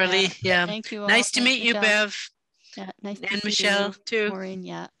you, Lorilee. Yeah. Thank you all. Nice to Thanks, meet you, Michelle. Bev. Yeah, nice to And see Michelle, you, too. Maureen,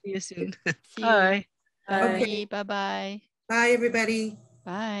 yeah. See you soon. See Bye. you. Okay. Bye-bye. Bye, everybody.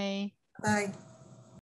 Bye. Bye.